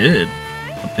 which I did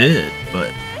a bit,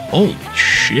 but holy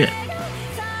shit.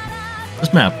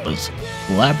 This map was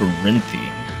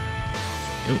labyrinthine.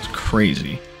 It was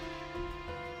crazy.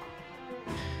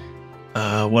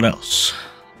 What else?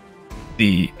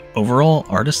 The overall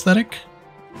art aesthetic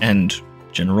and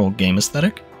general game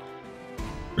aesthetic,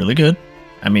 really good.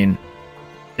 I mean,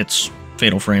 it's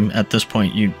Fatal Frame. At this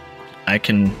point, I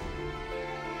can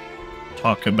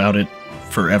talk about it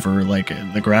forever. Like,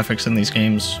 the graphics in these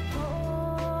games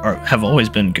have always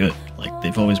been good. Like,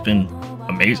 they've always been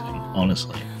amazing,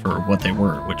 honestly, for what they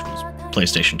were, which was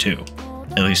PlayStation 2.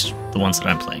 At least the ones that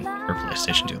I'm playing are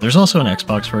PlayStation 2. There's also an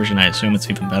Xbox version. I assume it's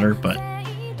even better, but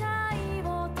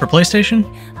for PlayStation,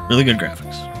 really good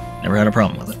graphics. Never had a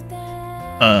problem with it.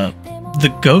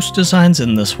 The ghost designs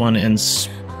in this one, and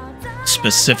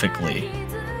specifically,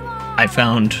 I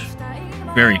found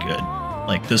very good.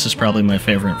 Like, this is probably my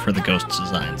favorite for the ghost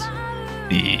designs.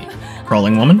 The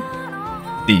crawling woman,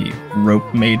 the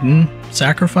rope maiden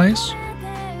sacrifice.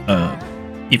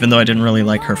 Even though I didn't really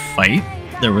like her fight,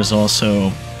 there was also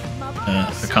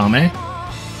Akame,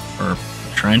 or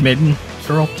Shrine Maiden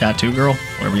girl, Tattoo girl,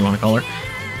 whatever you want to call her.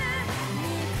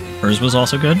 Hers was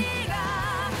also good.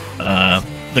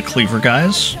 The Cleaver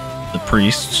guys, the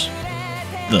priests,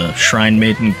 the Shrine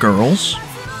Maiden girls,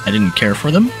 I didn't care for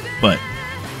them, but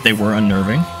they were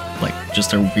unnerving. Like,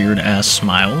 just their weird-ass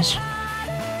smiles.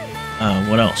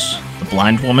 What else? The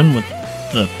blind woman with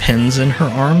the pins in her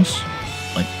arms.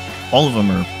 Like, all of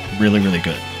them are really, really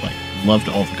good. Like, loved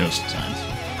all the ghost designs.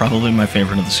 Probably my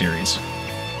favorite of the series.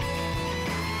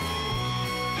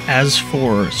 As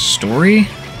for story,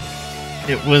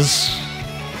 it was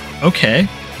okay.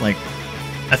 Like,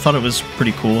 I thought it was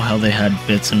pretty cool how they had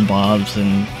bits and bobs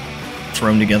and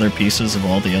thrown together pieces of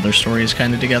all the other stories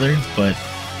kind of together, but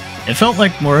it felt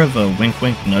like more of a wink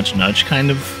wink nudge nudge kind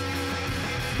of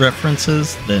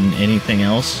references than anything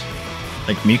else.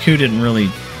 Like, Miku didn't really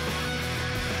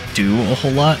do a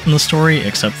whole lot in the story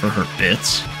except for her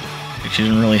bits. Like, she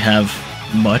didn't really have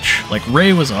much. Like,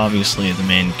 Rei was obviously the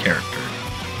main character.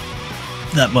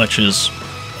 That much is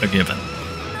a given.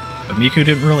 But Miku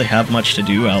didn't really have much to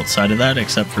do outside of that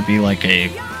except for be like a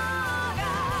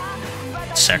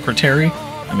secretary.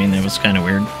 I mean, it was kind of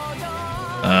weird.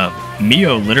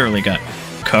 Mio literally got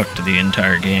cucked the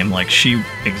entire game. Like, she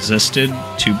existed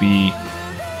to be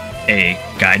a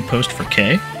guidepost for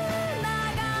Kei,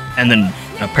 and then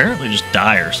apparently just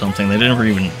die or something. They never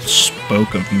even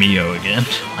spoke of Mio again.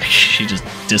 Like, she just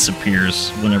disappears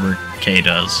whenever Kei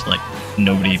does. Like,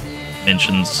 nobody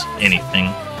mentions anything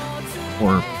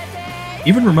or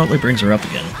even remotely brings her up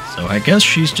again. So I guess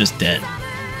she's just dead.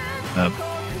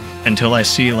 Until I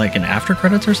see like an after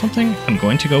credits or something, I'm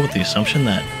going to go with the assumption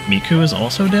that Miku is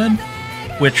also dead,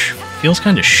 which feels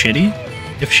kind of shitty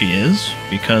if she is,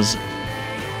 because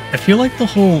I feel like the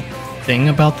whole thing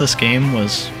about this game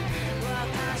was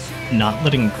not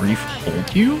letting grief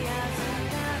hold you,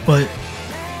 but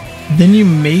then you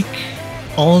make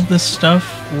all of this stuff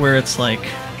where it's like,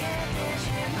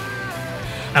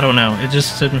 I don't know, it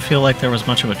just didn't feel like there was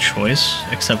much of a choice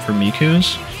except for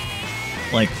Miku's.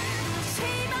 Like,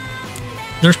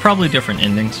 There's probably different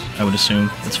endings, I would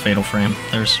assume. It's Fatal Frame.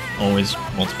 There's always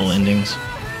multiple endings.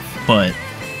 But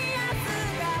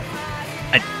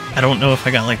I don't know if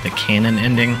I got like the canon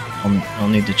ending. I'll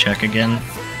need to check again.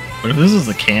 But if this is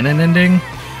the canon ending,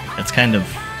 it's kind of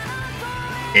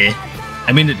eh.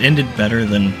 I mean, it ended better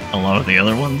than a lot of the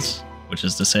other ones, which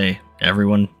is to say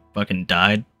everyone fucking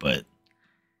died, but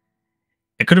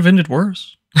it could have ended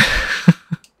worse.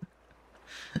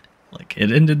 Like,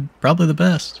 it ended probably the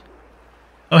best.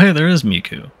 Oh, hey, there is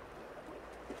Miku.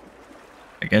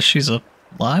 I guess she's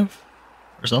alive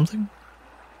or something?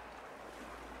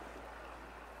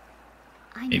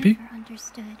 Maybe? I never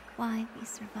understood why we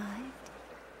survived.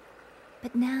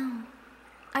 But now,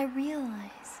 I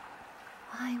realize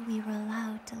why we were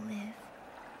allowed to live.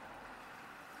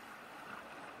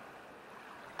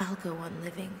 I'll go on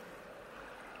living,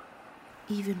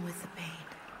 even with the pain.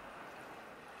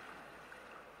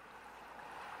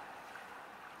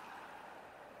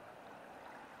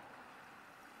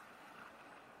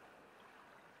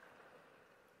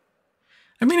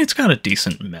 I mean, it's got a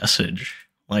decent message.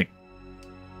 Like,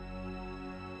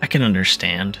 I can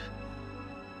understand.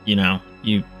 You know,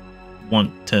 you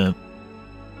want to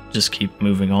just keep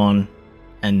moving on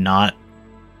and not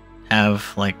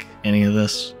have, like, any of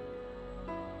this.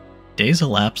 Days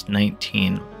elapsed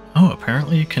 19. Oh,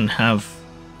 apparently you can have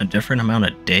a different amount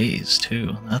of days,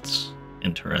 too. That's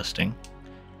interesting.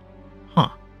 Huh.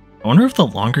 I wonder if the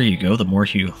longer you go, the more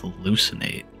you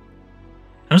hallucinate.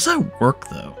 How does that work,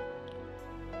 though?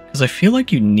 Because I feel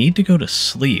like you need to go to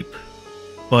sleep,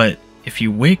 but if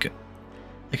you wake...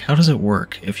 Like, how does it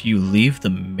work? If you leave the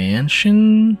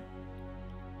mansion,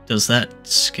 does that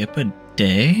skip a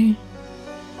day?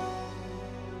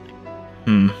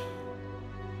 I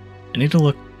need to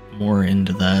look more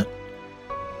into that.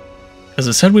 Because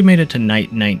it said we made it to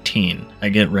night 19. I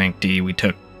get rank D. We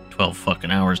took 12 fucking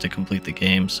hours to complete the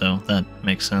game, so that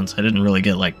makes sense. I didn't really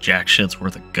get, like, jack shit's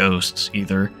worth of ghosts,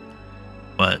 either.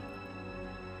 But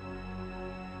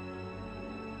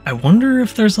I wonder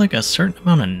if there's, like, a certain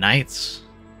amount of nights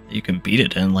that you can beat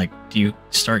it in. Like, do you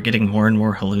start getting more and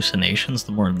more hallucinations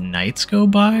the more nights go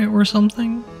by or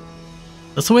something?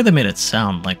 That's the way they made it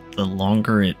sound. Like, the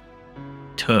longer it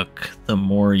took, the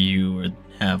more you would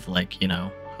have, like, you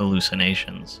know,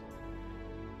 hallucinations.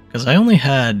 Because I only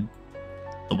had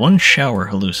the one shower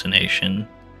hallucination,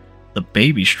 the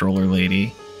baby stroller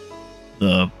lady,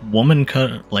 the woman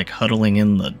huddling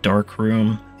in the dark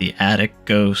room, the attic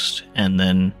ghost, and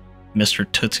then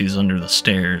Mr. Tootsie's under the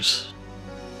stairs.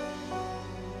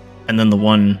 And then the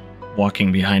one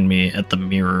walking behind me at the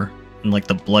mirror, and like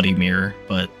the bloody mirror,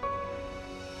 but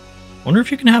I wonder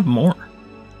if you can have more.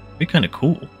 It'd be kind of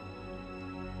cool.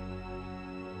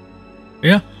 But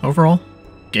yeah, overall,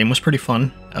 game was pretty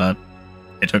fun.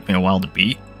 It took me a while to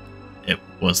beat. It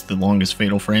was the longest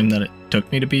Fatal Frame that it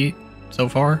took me to beat so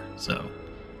far, so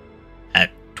at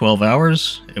 12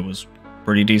 hours, it was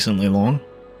pretty decently long.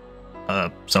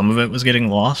 Some of it was getting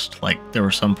lost. Like, there were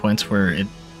some points where it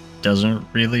doesn't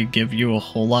really give you a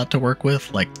whole lot to work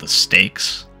with. Like, the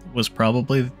stakes was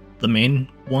probably the main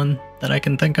one that I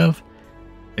can think of.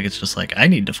 Like, it's just like, I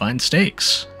need to find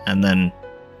stakes. And then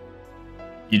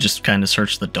you just kind of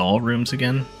search the doll rooms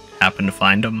again, happen to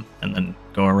find them, and then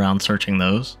go around searching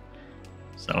those.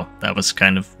 So that was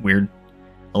kind of weird.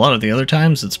 A lot of the other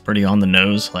times, it's pretty on the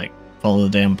nose, like, follow the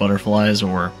damn butterflies,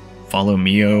 or follow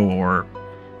Mio, or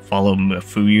follow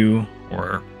Fuyu,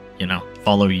 or, you know,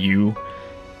 follow you.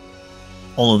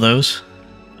 All of those.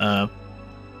 I'm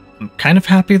kind of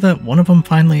happy that one of them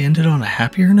finally ended on a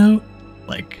happier note.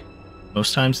 Like,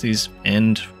 most times these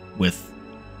end with,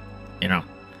 you know,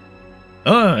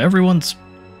 oh, everyone's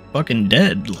fucking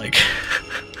dead. Like,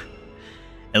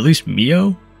 at least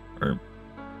Mio, or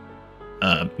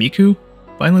Miku,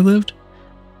 finally lived.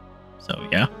 So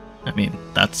yeah, I mean,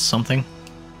 that's something.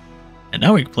 And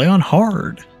now we can play on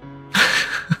hard.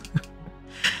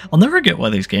 I'll never get why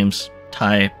these games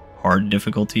tie hard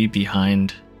difficulty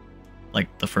behind, like,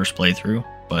 the first playthrough,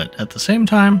 but at the same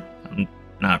time, I'm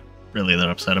not really that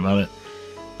upset about it.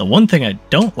 The one thing I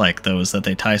don't like, though, is that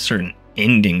they tie certain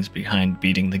endings behind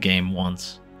beating the game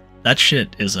once. That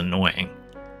shit is annoying.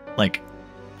 Like,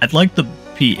 I'd like to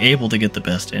be able to get the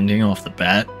best ending off the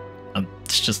bat.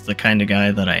 It's just the kind of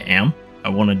guy that I am. I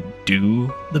want to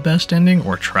do the best ending,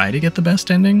 or try to get the best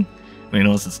ending. I mean,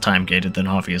 unless it's time-gated, then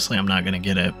obviously I'm not going to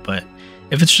get it, but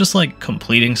if it's just like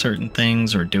completing certain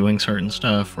things, or doing certain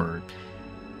stuff, or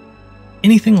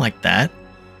anything like that,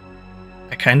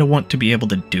 I kind of want to be able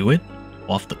to do it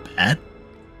off the bat.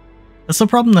 That's the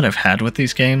problem that I've had with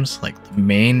these games. Like, the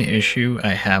main issue I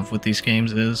have with these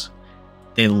games is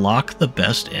they lock the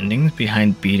best endings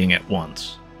behind beating it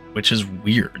once. which is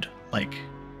weird. Like,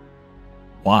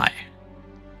 why?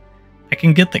 I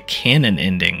can get the canon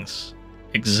endings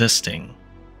existing,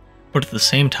 but at the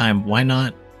same time, why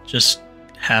not just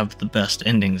have the best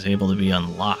endings able to be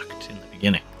unlocked in the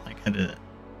beginning? Like, I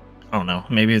don't know,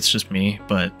 maybe it's just me,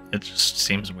 but it just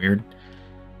seems weird.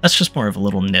 That's just more of a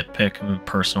little nitpick and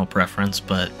personal preference,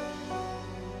 but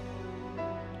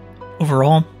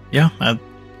overall, yeah, I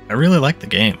really liked the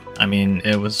game. I mean,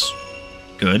 it was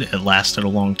good. It lasted a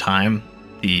long time.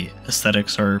 The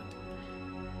aesthetics are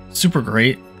super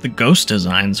great. The ghost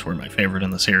designs were my favorite in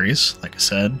the series, like I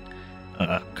said.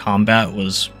 Combat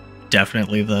was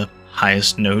definitely the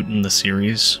highest note in the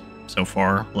series so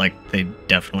far. Like, they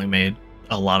definitely made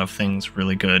a lot of things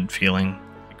really good feeling,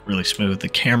 like really smooth. The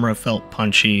camera felt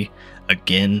punchy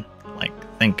again, like,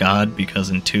 thank God, because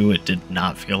in 2 it did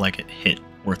not feel like it hit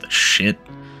worth a shit.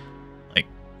 Like,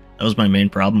 that was my main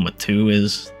problem with 2,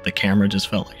 is the camera just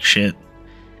felt like shit.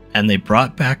 And they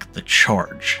brought back the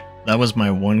charge. That was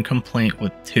my one complaint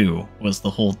with 2, was the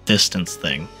whole distance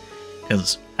thing.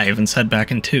 Because I even said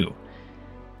back in 2,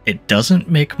 it doesn't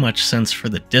make much sense for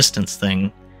the distance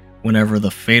thing whenever the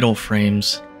fatal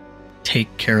frames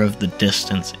take care of the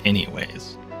distance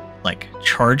anyways. Like,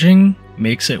 charging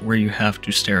makes it where you have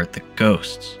to stare at the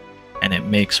ghosts, and it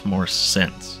makes more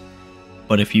sense.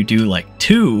 But if you do like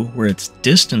 2, where it's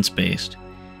distance based,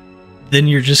 then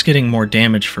you're just getting more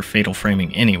damage for fatal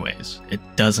framing anyways. It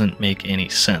doesn't make any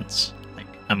sense. Like,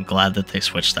 I'm glad that they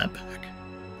switched that back.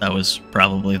 That was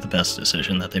probably the best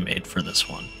decision that they made for this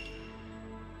one.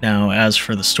 Now, as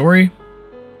for the story,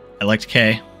 I liked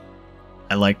Kay.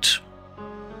 I liked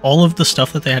all of the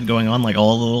stuff that they had going on, like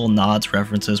all the little nods,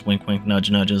 references, wink wink, nudge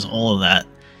nudges, all of that.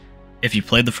 If you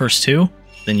played the first 2,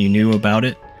 then you knew about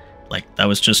it. Like, that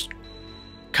was just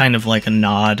kind of like a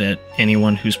nod at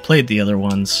anyone who's played the other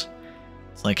ones.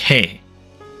 It's like, hey,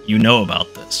 you know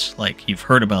about this. Like, you've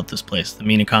heard about this place, the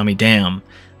Minakami Dam,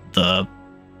 the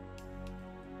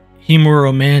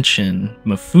Himuro Mansion,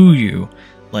 Mafuyu,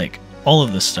 like, all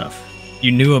of this stuff.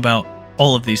 You knew about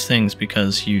all of these things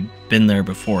because you'd been there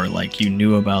before. Like, you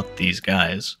knew about these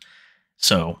guys.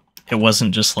 So it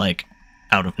wasn't just like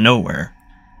out of nowhere.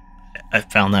 I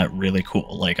found that really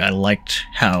cool. Like, I liked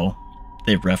how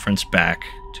they referenced back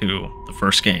to the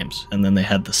first games, and then they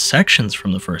had the sections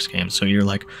from the first game, so you're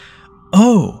like,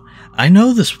 oh, I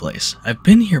know this place, I've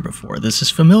been here before, this is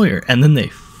familiar. And then they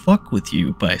fuck with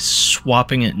you by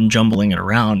swapping it and jumbling it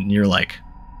around, and you're like,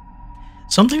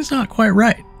 something's not quite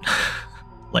right.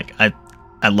 Like, I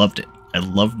loved it. I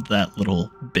loved that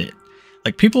little bit.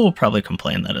 Like, people will probably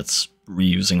complain that it's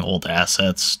reusing old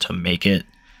assets to make it,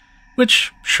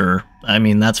 which, sure, I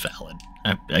mean, that's valid.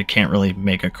 I can't really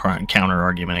make a counter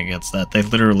argument against that. They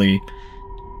literally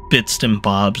bits and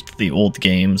bobs the old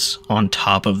games on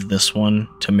top of this one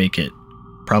to make it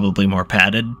probably more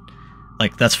padded.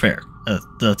 Like, that's fair.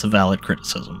 That's a valid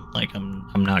criticism. Like,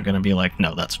 I'm not gonna be like,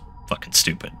 no, that's fucking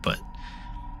stupid, but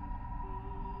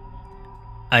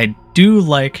I do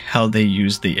like how they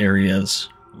used the areas,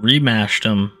 remashed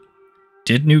them,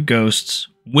 did new ghosts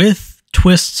with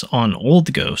twists on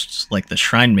old ghosts, like the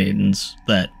Shrine Maidens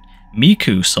that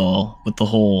Miku saw with the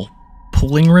whole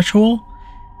pulling ritual.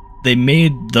 They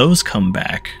made those come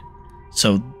back,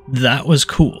 so that was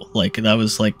cool. Like, that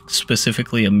was like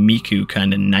specifically a Miku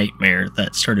kind of nightmare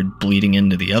that started bleeding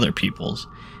into the other people's.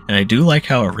 And I do like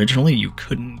how originally you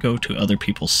couldn't go to other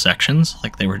people's sections,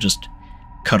 like they were just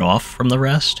cut off from the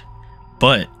rest.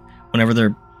 But whenever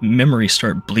their memories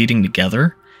start bleeding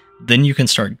together, then you can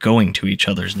start going to each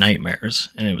other's nightmares.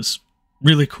 And it was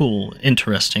really cool,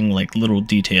 interesting, like little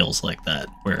details like that,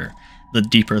 where the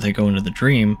deeper they go into the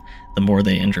dream, the more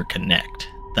they interconnect,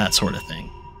 that sort of thing.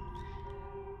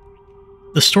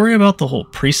 The story about the whole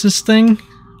priestess thing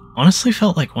honestly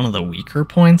felt like one of the weaker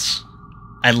points.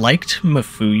 I liked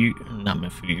fucking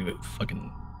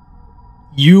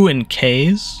Yu and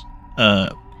K's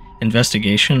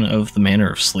investigation of the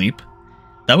Manor of Sleep.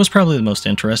 That was probably the most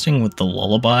interesting, with the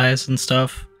lullabies and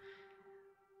stuff.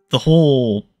 The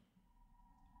whole,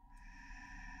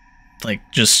 like,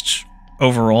 just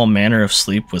overall Manor of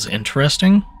Sleep was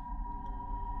interesting.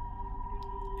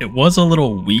 It was a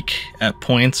little weak at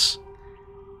points.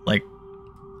 Like,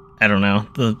 I don't know,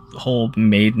 the whole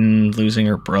maiden losing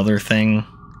her brother thing,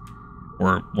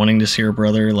 or wanting to see her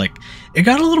brother, like, it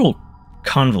got a little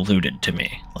convoluted to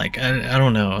me. Like, I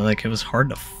don't know, like, it was hard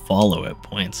to follow at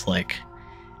points. Like,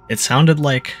 it sounded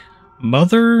like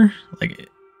Mother, like,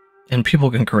 and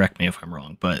people can correct me if I'm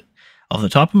wrong, but off the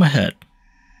top of my head,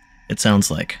 it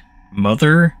sounds like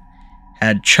Mother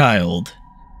had child,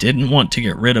 didn't want to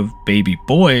get rid of baby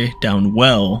boy down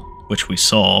well, which we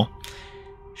saw,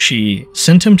 she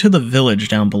sent him to the village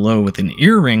down below with an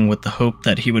earring with the hope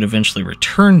that he would eventually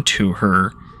return to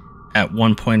her at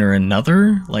one point or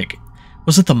another. Like,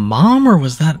 was it the mom or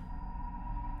was that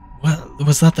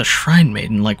the shrine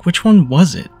maiden? Like, which one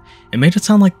was it? It made it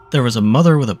sound like there was a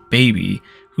mother with a baby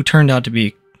who turned out to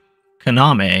be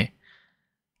Kaname.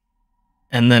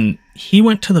 And then he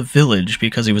went to the village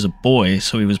because he was a boy,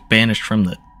 so he was banished from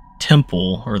the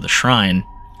temple or the shrine.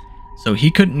 So he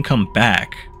couldn't come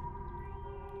back.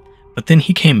 But then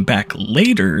he came back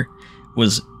later,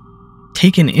 was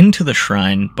taken into the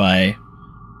shrine by,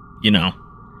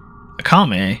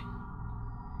 Akame,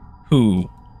 who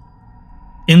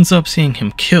ends up seeing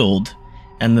him killed,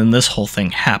 and then this whole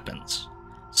thing happens.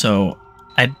 So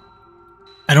I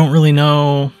don't really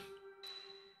know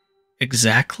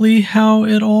exactly how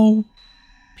it all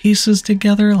pieces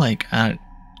together. Like, I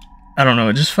don't know,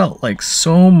 it just felt like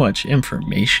so much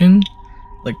information.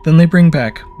 Like, then they bring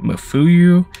back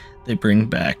Mafuyu, they bring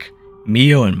back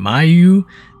Mio and Mayu,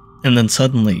 and then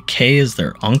suddenly Kei is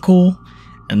their uncle,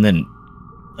 and then,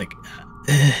 like,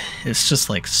 it's just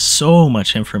like so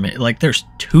much information. Like, there's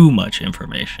too much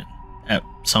information at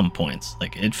some points.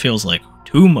 Like, it feels like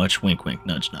too much wink wink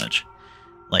nudge nudge.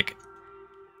 Like,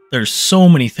 there's so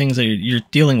many things that you're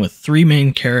dealing with 3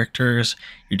 main characters,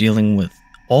 you're dealing with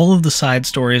all of the side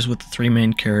stories with the 3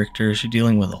 main characters, you're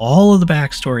dealing with all of the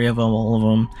backstory of all of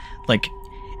them. Like,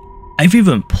 I've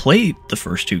even played the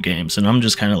first 2 games, and I'm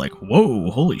just kind of like, whoa,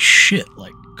 holy shit,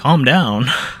 like, calm down,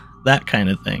 that kind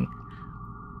of thing.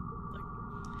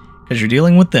 Because you're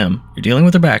dealing with them, you're dealing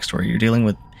with their backstory, you're dealing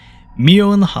with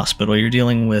Mio in the hospital, you're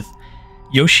dealing with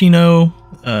Yoshino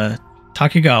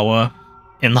Takegawa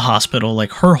in the hospital,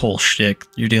 like her whole shtick.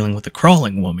 You're dealing with the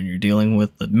crawling woman, you're dealing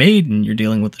with the maiden, you're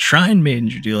dealing with the shrine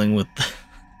maidens, you're dealing with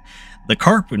the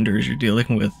carpenters, you're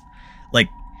dealing with, like,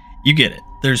 you get it.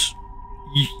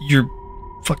 You're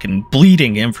fucking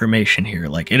bleeding information here.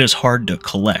 Like, it is hard to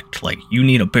collect. Like, you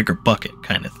need a bigger bucket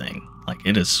kind of thing. Like,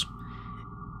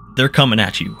 they're coming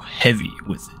at you heavy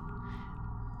with it.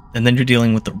 And then you're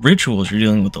dealing with the rituals, you're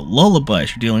dealing with the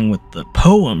lullabies, you're dealing with the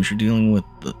poems, you're dealing with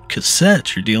the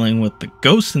cassettes, you're dealing with the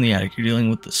ghosts in the attic, you're dealing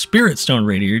with the spirit stone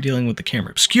radio, you're dealing with the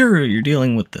camera obscura, you're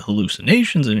dealing with the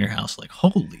hallucinations in your house. Like,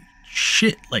 holy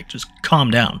shit, like, just calm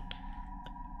down.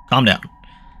 Calm down.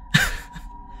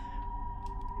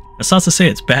 That's not to say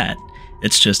it's bad,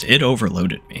 it's just, it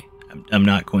overloaded me. I'm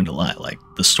not going to lie. Like,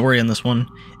 the story in this one,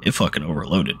 it fucking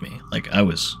overloaded me. Like, I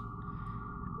was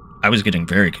getting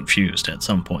very confused at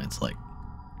some points. Like,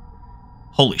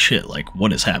 holy shit, like,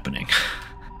 what is happening?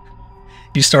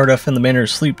 You start off in the Manor of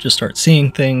Sleep, just start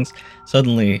seeing things.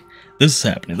 Suddenly, this is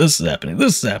happening, this is happening,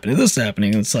 this is happening, this is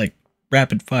happening. And it's like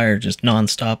rapid fire, just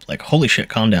nonstop. Like, holy shit,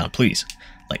 calm down, please.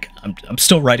 Like, I'm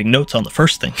still writing notes on the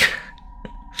first thing.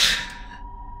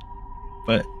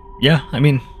 But, yeah, I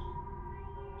mean,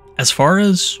 as far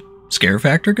as scare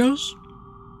factor goes,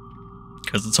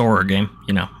 because it's a horror game,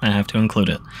 I have to include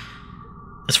it.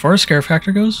 As far as scare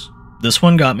factor goes, this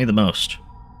one got me the most.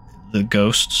 The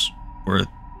ghosts were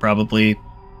probably,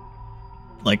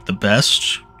 like, the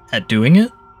best at doing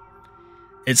it.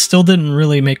 It still didn't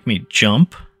really make me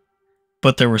jump,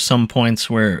 but there were some points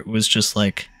where it was just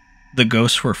like, the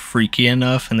ghosts were freaky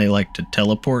enough and they liked to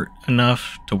teleport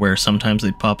enough to where sometimes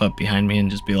they'd pop up behind me and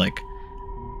just be like,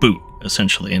 boot,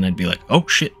 essentially, and I'd be like, oh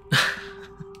shit.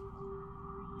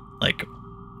 Like,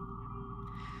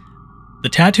 the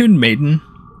tattooed maiden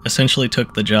essentially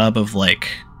took the job of, like,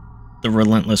 the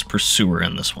relentless pursuer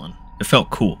in this one. It felt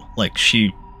cool. Like,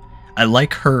 I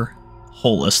like her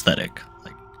whole aesthetic.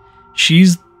 Like,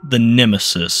 she's the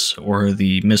nemesis or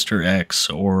the Mr. X,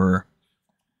 or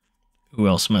who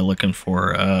else am I looking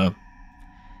for? I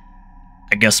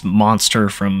guess Monster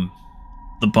from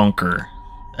the Bunker.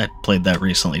 I played that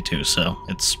recently too, so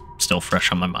it's still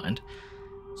fresh on my mind.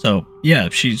 So yeah,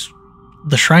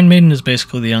 the Shrine Maiden is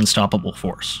basically the unstoppable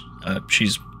force.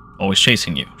 She's always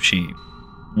chasing you. She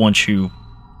wants you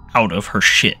out of her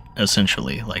shit,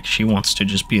 essentially. Like, she wants to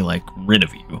just be, like, rid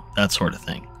of you, that sort of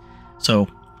thing. So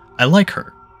I like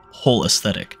her whole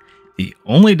aesthetic. The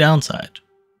only downside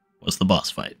was the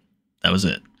boss fight. That was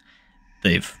it.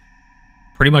 They've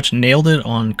pretty much nailed it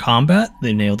on combat.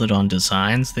 They nailed it on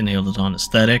designs. They nailed it on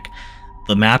aesthetic.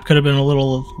 The map could have been a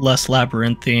little less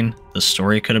labyrinthine. The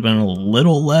story could have been a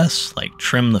little less, like,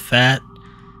 trim the fat.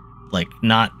 Like,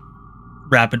 not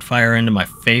rapid fire into my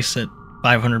face at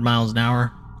 500 miles an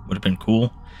hour. Would have been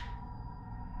cool.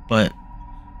 But,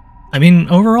 I mean,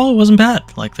 overall it wasn't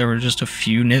bad. Like, there were just a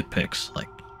few nitpicks. Like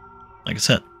I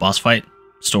said, boss fight,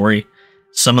 story,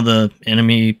 some of the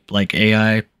enemy, like,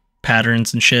 AI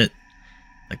patterns and shit,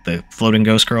 like the floating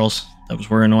ghost girls, those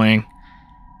were annoying.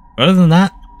 But other than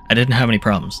that, I didn't have any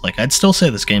problems. Like, I'd still say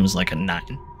this game is like a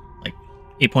 9. Like,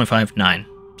 8.5, 9.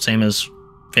 Same as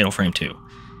Fatal Frame 2.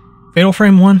 Fatal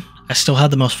Frame 1, I still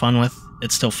had the most fun with.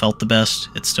 It still felt the best.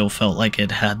 It still felt like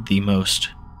it had the most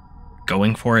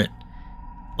going for it.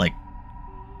 Like,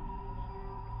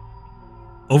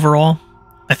 overall,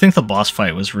 I think the boss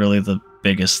fight was really the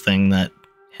biggest thing that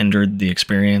hindered the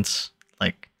experience.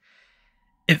 Like,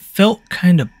 it felt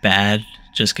kind of bad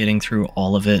just getting through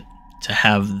all of it to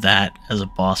have that as a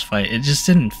boss fight. It just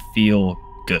didn't feel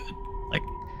good.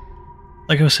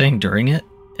 Like I was saying during it,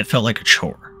 it felt like a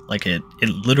chore. Like it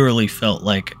literally felt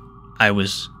like I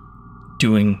was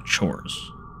doing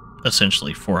chores,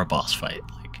 essentially, for a boss fight.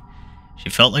 Like, she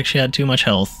felt like she had too much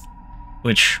health,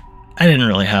 which I didn't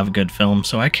really have a good film,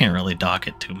 so I can't really dock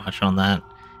it too much on that.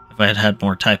 If I had had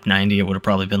more Type 90, it would have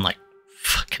probably been like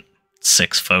fucking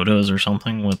 6 photos or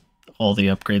something with all the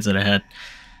upgrades that I had.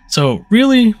 So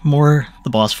really, more the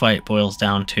boss fight boils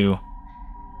down to,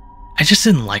 I just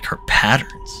didn't like her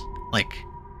patterns. Like,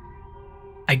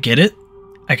 I get it.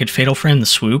 I could Fatal Frame the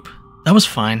swoop. That was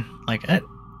fine. Like,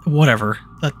 whatever.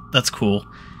 That's cool.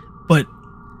 But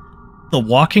the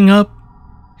walking up,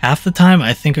 half the time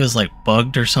I think it was like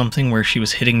bugged or something where she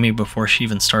was hitting me before she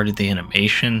even started the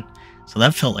animation. So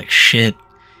that felt like shit.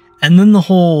 And then the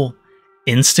whole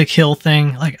insta-kill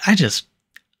thing, like, I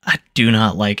do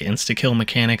not like insta-kill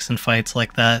mechanics in fights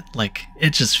like that. Like,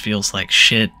 it just feels like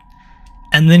shit.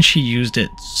 And then she used it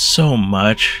so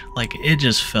much, like, it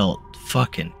just felt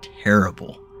fucking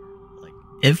terrible. Like,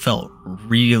 it felt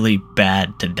really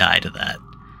bad to die to that.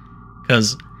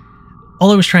 Because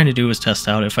all I was trying to do was test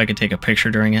out if I could take a picture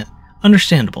during it.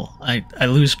 Understandable. I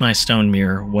lose my stone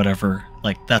mirror, whatever,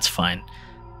 like, that's fine.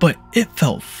 But it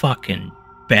felt fucking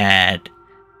bad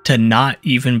to not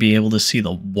even be able to see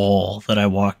the wall that I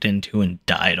walked into and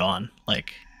died on.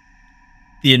 Like,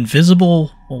 the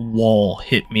invisible wall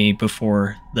hit me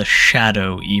before the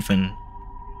shadow even,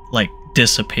 like,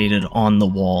 dissipated on the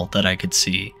wall that I could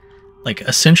see. Like,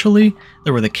 essentially,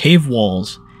 there were the cave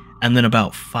walls, and then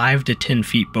about 5 to 10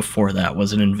 feet before that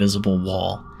was an invisible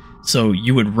wall. So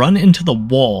you would run into the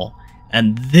wall,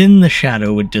 and then the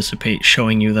shadow would dissipate,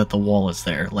 showing you that the wall is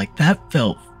there. Like, that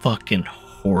felt fucking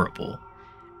horrible.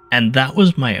 And that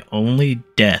was my only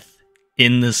death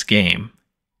in this game.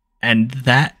 And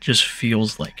that just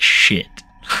feels like shit.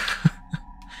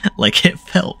 Like, it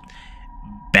felt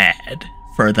bad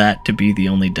for that to be the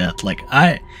only death. Like,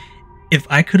 if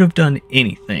I could have done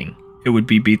anything, it would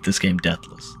be beat this game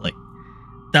deathless. Like,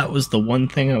 that was the one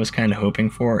thing I was kind of hoping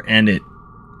for, and it,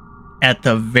 at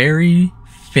the very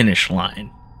finish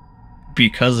line,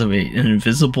 because of an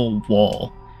invisible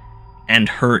wall and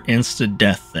her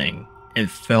insta-death thing, it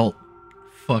felt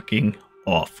fucking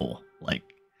awful. Like,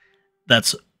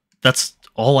 that's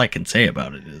all I can say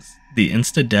about it is the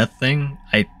insta-death thing.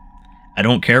 I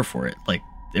don't care for it. Like,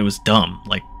 it was dumb.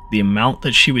 Like, the amount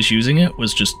that she was using it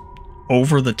was just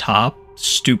over the top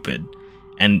stupid.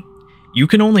 And you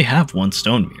can only have one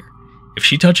stone mirror. If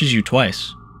she touches you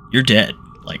twice, you're dead.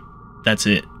 Like, that's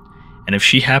it. And if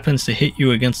she happens to hit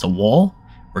you against a wall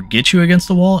or get you against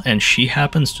the wall and she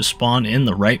happens to spawn in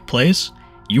the right place,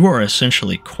 you are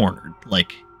essentially cornered.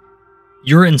 Like,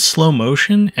 you're in slow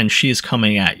motion and she is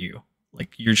coming at you. Like,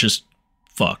 you're just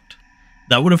fucked.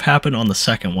 That would have happened on the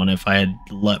second one if I had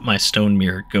let my stone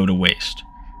mirror go to waste.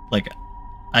 Like,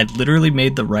 I literally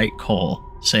made the right call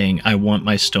saying I want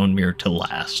my stone mirror to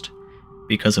last.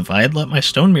 Because if I had let my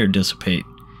stone mirror dissipate,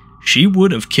 she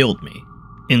would have killed me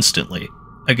instantly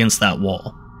against that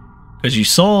wall. Because you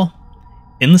saw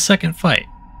in the second fight,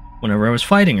 whenever I was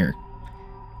fighting her,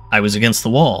 I was against the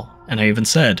wall, and I even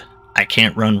said, I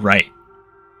can't run right.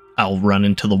 I'll run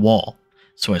into the wall.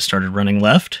 So I started running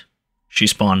left. She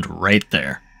spawned right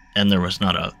there, and there was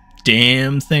not a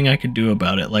damn thing I could do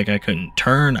about it. Like, I couldn't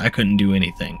turn, I couldn't do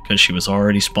anything, because she was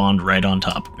already spawned right on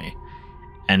top of me.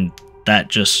 And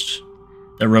that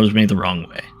rubs me the wrong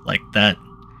way. Like, that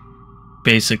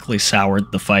basically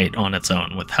soured the fight on its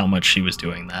own with how much she was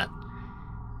doing that.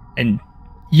 And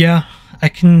yeah, I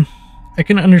can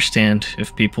understand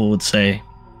if people would say,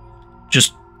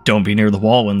 just don't be near the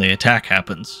wall when the attack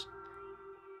happens.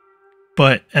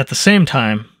 But at the same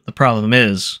time, the problem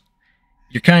is,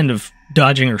 you're kind of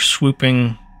dodging her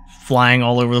swooping, flying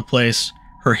all over the place,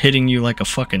 her hitting you like a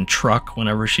fucking truck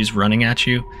whenever she's running at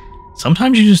you.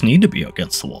 Sometimes you just need to be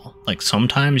against the wall. Like,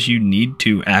 sometimes you need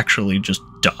to actually just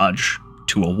dodge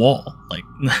to a wall. Like,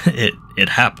 it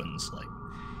happens. Like,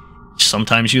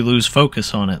 sometimes you lose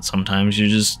focus on it. Sometimes you're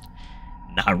just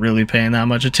not really paying that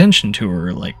much attention to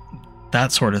her. Like,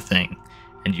 that sort of thing.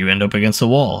 And you end up against the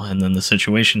wall, and then the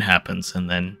situation happens, and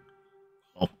then,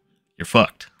 well, you're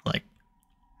fucked. Like,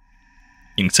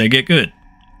 You can say get good.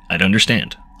 I'd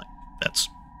understand. Like, that's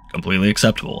completely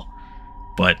acceptable.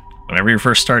 But whenever you're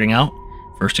first starting out,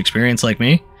 first experience like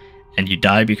me, and you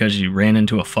die because you ran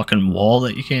into a fucking wall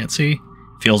that you can't see,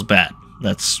 feels bad.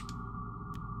 That's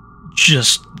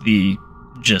just the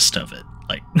gist of it.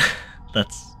 Like,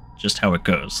 that's just how it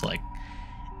goes. Like,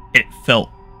 it felt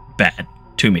bad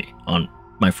to me on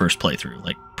my first playthrough.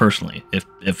 Like, personally,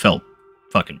 it felt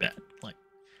fucking bad. Like,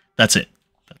 that's it.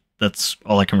 That's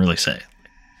all I can really say.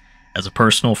 As a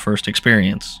personal first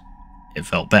experience, it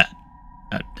felt bad.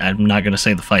 I'm not going to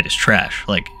say the fight is trash.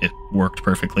 Like, it worked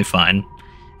perfectly fine.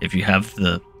 If you have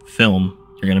the film,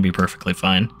 you're going to be perfectly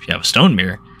fine. If you have a stone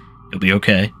mirror, you'll be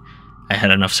okay. I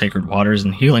had enough sacred waters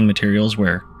and healing materials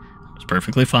where it was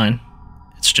perfectly fine.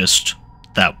 It's just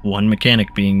that one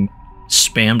mechanic being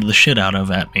spammed the shit out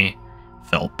of at me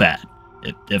felt bad.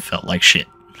 It felt like shit.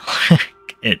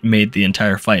 It made the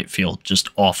entire fight feel just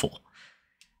awful.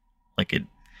 Like, it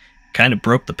kind of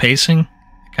broke the pacing.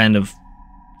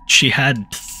 She had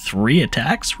 3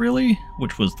 attacks, really,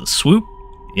 which was the swoop,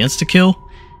 the insta-kill,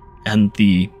 and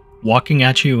the walking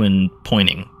at you and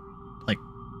pointing. Like,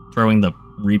 throwing the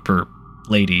Reaper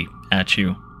lady at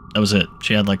you. That was it.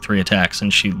 She had like 3 attacks,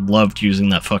 and she loved using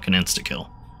that fucking insta-kill.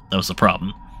 That was the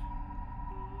problem.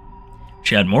 If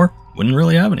she had more, wouldn't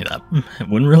really have any of that. It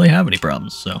wouldn't really have any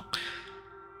problems, so.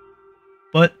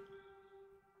 But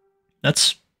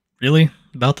that's really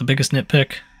about the biggest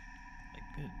nitpick.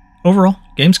 Overall,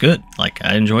 game's good. Like,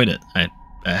 I enjoyed it. I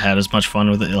had as much fun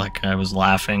with it. Like, I was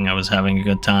laughing, I was having a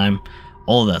good time,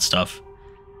 all of that stuff.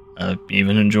 I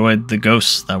even enjoyed the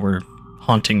ghosts that were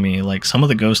haunting me. Like, some of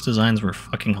the ghost designs were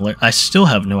fucking hilarious. I still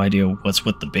have no idea what's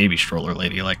with the baby stroller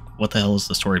lady. Like, what the hell is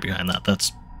the story behind that?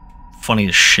 That's funny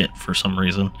as shit for some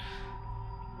reason.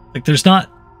 Like, there's not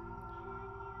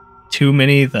too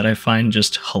many that I find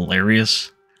just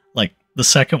hilarious. Like, the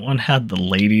second one had the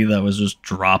lady that was just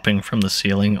dropping from the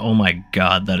ceiling. Oh my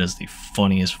god, that is the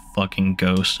funniest fucking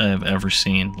ghost I have ever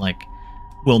seen. Like,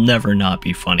 will never not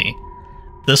be funny.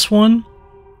 This one,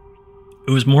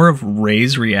 it was more of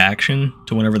Ray's reaction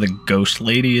to whenever the ghost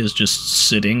lady is just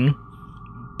sitting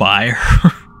by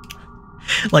her,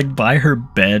 like by her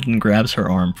bed, and grabs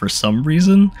her arm. For some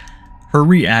reason, her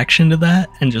reaction to that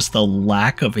and just the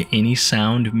lack of any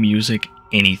sound, music,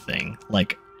 anything.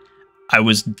 Like, I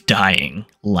was dying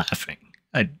laughing.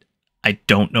 I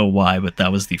don't know why, but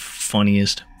that was the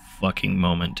funniest fucking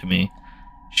moment to me.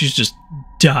 She's just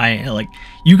dying. Like,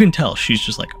 you can tell she's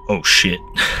just like, oh shit.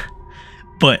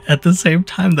 But at the same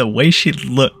time, the way she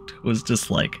looked was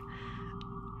just like,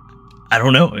 I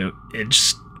don't know. It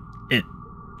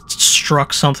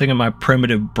struck something in my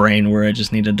primitive brain where I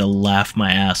just needed to laugh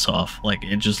my ass off. Like,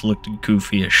 it just looked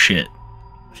goofy as shit.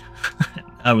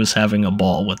 I was having a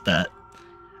ball with that.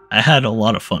 I had a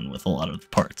lot of fun with a lot of the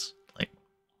parts. Like,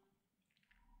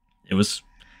 it was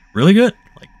really good.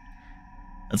 Like,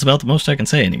 that's about the most I can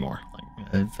say anymore.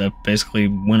 Like, that basically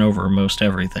went over most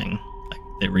everything. Like,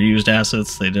 they reused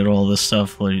assets, they did all this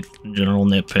stuff, like general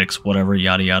nitpicks, whatever,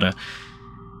 yada yada.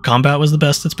 Combat was the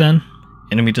best it's been.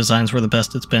 Enemy designs were the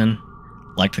best it's been.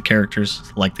 Like the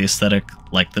characters, like the aesthetic,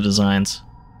 like the designs,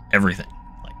 everything.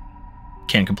 Like,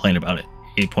 can't complain about it.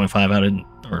 8.5 out of,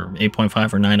 or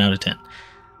 8.5 or 9 out of 10.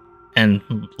 And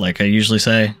like I usually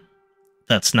say,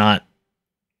 that's not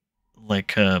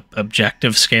like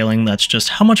objective scaling. That's just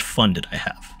how much fun did I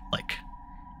have? Like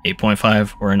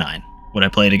 8.5 or a 9. Would I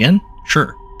play it again?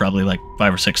 Sure. Probably like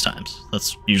 5 or 6 times.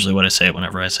 That's usually what I say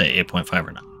whenever I say 8.5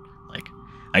 or 9. Like,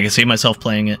 I can see myself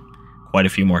playing it quite a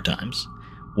few more times.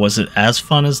 Was it as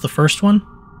fun as the first one?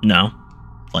 No.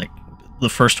 Like, the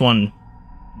first one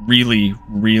really,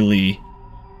 really,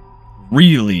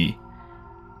 really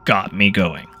got me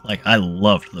going. Like, I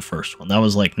loved the first one. That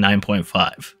was like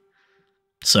 9.5.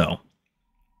 So,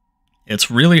 it's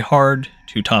really hard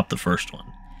to top the first one.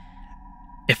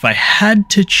 If I had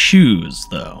to choose,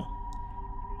 though,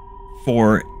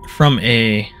 from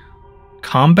a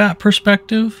combat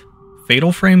perspective,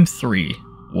 Fatal Frame 3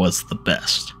 was the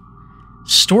best.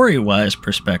 Story-wise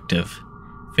perspective,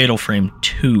 Fatal Frame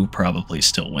 2 probably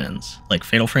still wins. Like,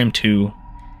 Fatal Frame 2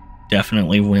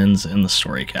 definitely wins in the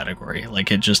story category.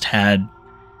 Like, it just had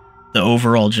the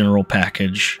overall general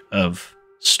package of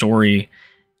story,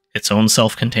 its own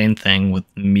self-contained thing with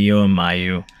Mio and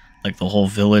Mayu, like the whole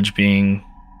village being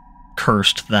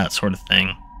cursed, that sort of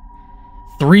thing.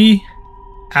 3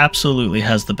 absolutely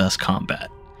has the best combat,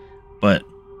 but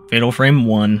Fatal Frame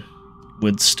 1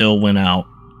 would still win out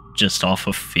just off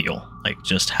of feel, like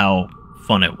just how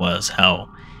fun it was, how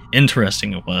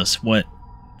interesting it was, what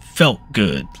felt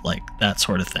good, like that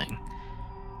sort of thing.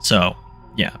 So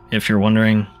yeah, if you're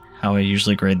wondering how I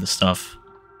usually grade the stuff,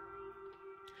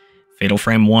 Fatal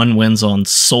Frame 1 wins on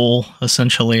soul,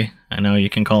 essentially. I know you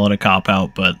can call it a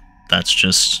cop-out, but that's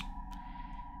just...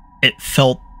 It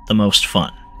felt the most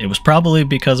fun. It was probably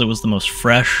because it was the most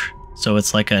fresh, so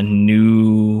it's like a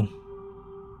new-ish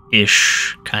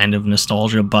kind of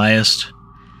nostalgia biased.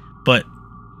 But,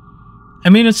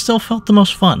 I mean, it still felt the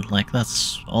most fun. Like,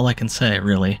 that's all I can say,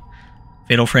 really.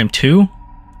 Fatal Frame 2,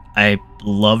 I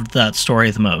loved that story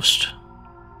the most.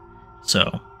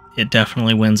 So, it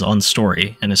definitely wins on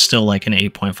story, and is still like an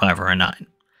 8.5 or a 9.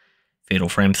 Fatal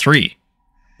Frame 3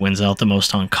 wins out the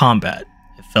most on combat.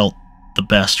 It felt the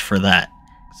best for that,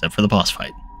 except for the boss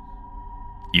fight.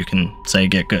 You can say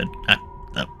get good.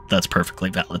 That's perfectly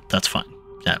valid. That's fine.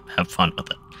 Yeah, have fun with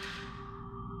it.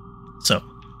 So,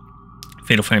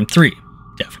 Fatal Frame 3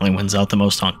 definitely wins out the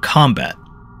most on combat.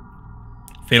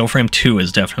 Fatal Frame 2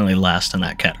 is definitely last in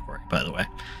that category, by the way.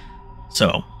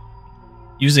 So,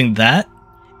 using that,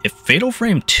 if Fatal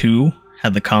Frame 2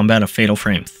 had the combat of Fatal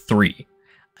Frame 3,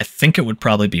 I think it would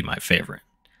probably be my favorite.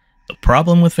 The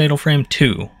problem with Fatal Frame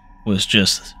 2 was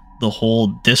just the whole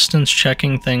distance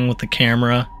checking thing with the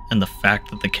camera, and the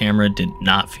fact that the camera did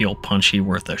not feel punchy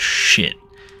worth a shit.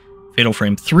 Fatal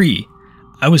Frame 3,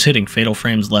 I was hitting Fatal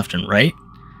Frames left and right.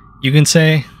 You can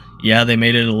say, yeah, they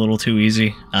made it a little too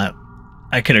easy.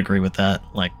 I could agree with that.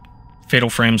 Like, Fatal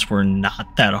Frames were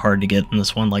not that hard to get in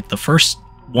this one. Like, the first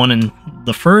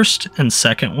and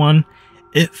second one,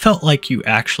 it felt like you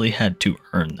actually had to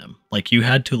earn them. Like, you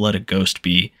had to let a ghost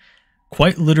be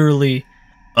quite literally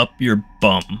up your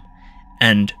bum.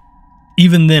 And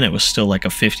even then, it was still like a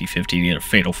 50-50 to get a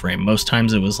Fatal Frame. Most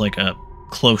times it was like a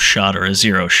close shot or a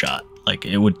zero shot. Like,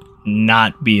 it would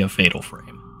not be a Fatal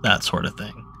Frame. That sort of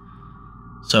thing.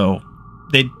 So,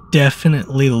 they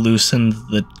definitely loosened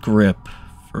the grip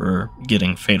for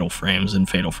getting Fatal Frames in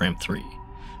Fatal Frame 3.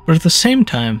 But at the same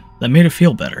time, that made it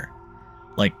feel better.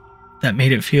 Like, that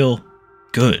made it feel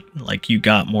good. Like, you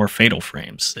got more Fatal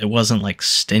Frames. It wasn't, like,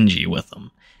 stingy with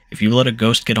them. If you let a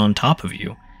ghost get on top of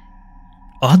you,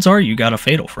 odds are you got a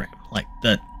Fatal Frame. Like,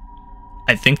 that...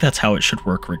 I think that's how it should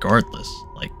work regardless.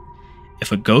 Like,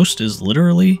 if a ghost is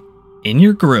literally in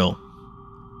your grill,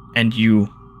 and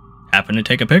you happen to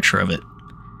take a picture of it,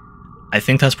 I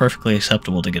think that's perfectly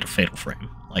acceptable to get a Fatal Frame.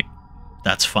 Like,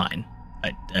 that's fine.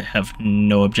 I have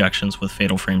no objections with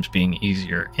Fatal Frames being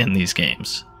easier in these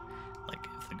games. Like,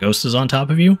 if the ghost is on top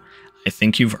of you, I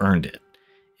think you've earned it.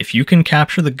 If you can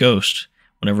capture the ghost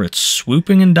whenever it's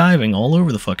swooping and diving all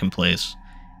over the fucking place,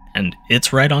 and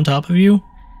it's right on top of you,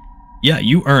 yeah,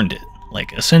 you earned it.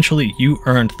 Like, essentially, you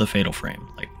earned the Fatal Frame.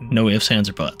 Like, no ifs, ands,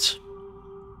 or buts.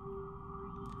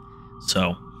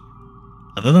 So,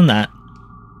 other than that,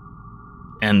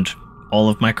 and all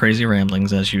of my crazy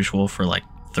ramblings as usual for like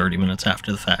 30 minutes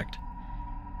after the fact,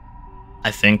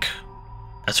 I think,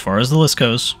 as far as the list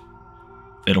goes,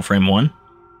 Fatal Frame 1,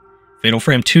 Fatal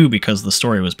Frame 2 because the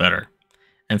story was better,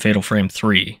 and Fatal Frame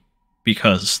 3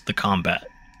 because the combat.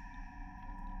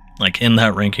 Like, in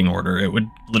that ranking order, it would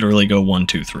literally go 1,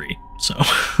 2, 3. So,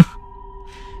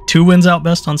 2 wins out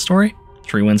best on story,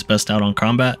 3 wins best out on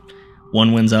combat,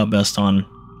 1 wins out best on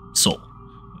soul.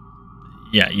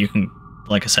 Yeah, you can,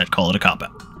 like I said, call it a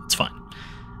cop-out. It's fine.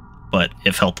 But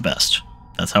it felt the best.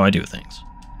 That's how I do things.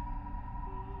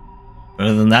 But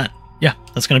other than that, yeah,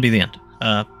 that's going to be the end.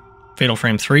 Fatal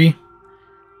Frame 3,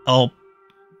 I'll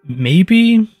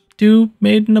maybe do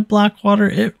Maiden of Blackwater.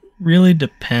 It really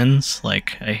depends.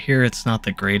 Like, I hear it's not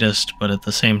the greatest, but at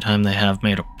the same time, they have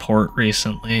made a port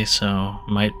recently, so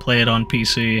might play it on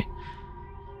PC.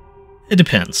 It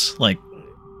depends. Like,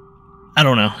 I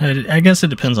don't know. I guess it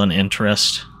depends on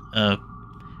interest.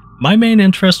 My main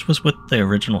interest was with the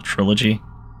original trilogy,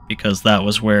 because that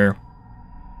was where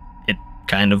it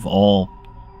kind of all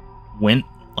went.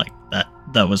 Like,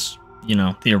 that was, you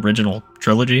know, the original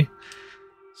trilogy.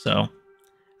 So,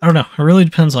 I don't know. It really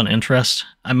depends on interest.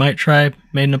 I might try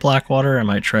Maiden of Blackwater. I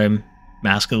might try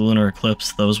Mask of the Lunar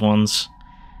Eclipse, those ones.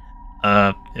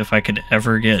 If I could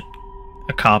ever get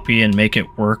a copy and make it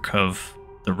work of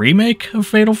the remake of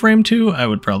Fatal Frame 2, I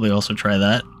would probably also try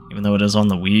that, even though it is on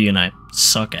the Wii and I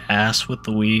suck ass with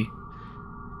the Wii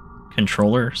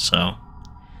controller, so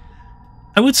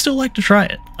I would still like to try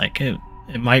it. Like, it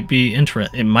might be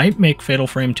it might make Fatal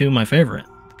Frame 2 my favorite,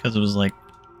 because it was like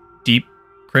Deep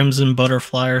Crimson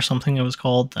Butterfly or something it was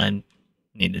called. I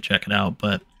need to check it out,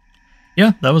 but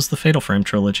yeah, that was the Fatal Frame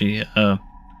trilogy.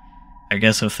 I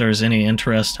guess if there's any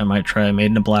interest, I might try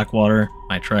Maiden of Blackwater,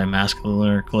 might try Mask of the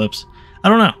Lunar Eclipse. I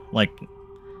don't know, like,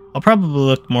 I'll probably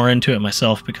look more into it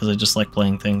myself because I just like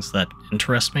playing things that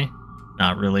interest me,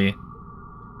 not really,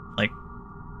 like,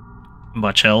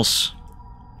 much else.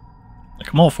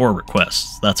 Like, I'm all for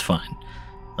requests, that's fine.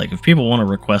 Like, if people want to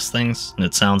request things and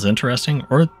it sounds interesting,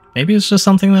 or maybe it's just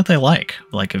something that they like.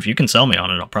 Like, if you can sell me on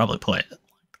it, I'll probably play it.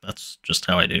 That's just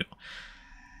how I do.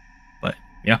 But,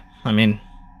 yeah, I mean,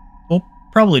 we'll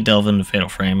probably delve into Fatal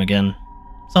Frame again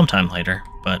sometime later.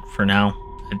 But for now,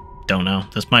 I don't know.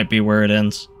 This might be where it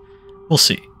ends. We'll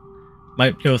see.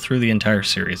 Might go through the entire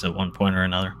series at one point or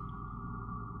another.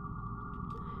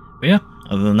 But yeah,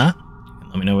 other than that,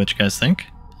 let me know what you guys think,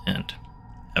 and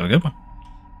have a good one.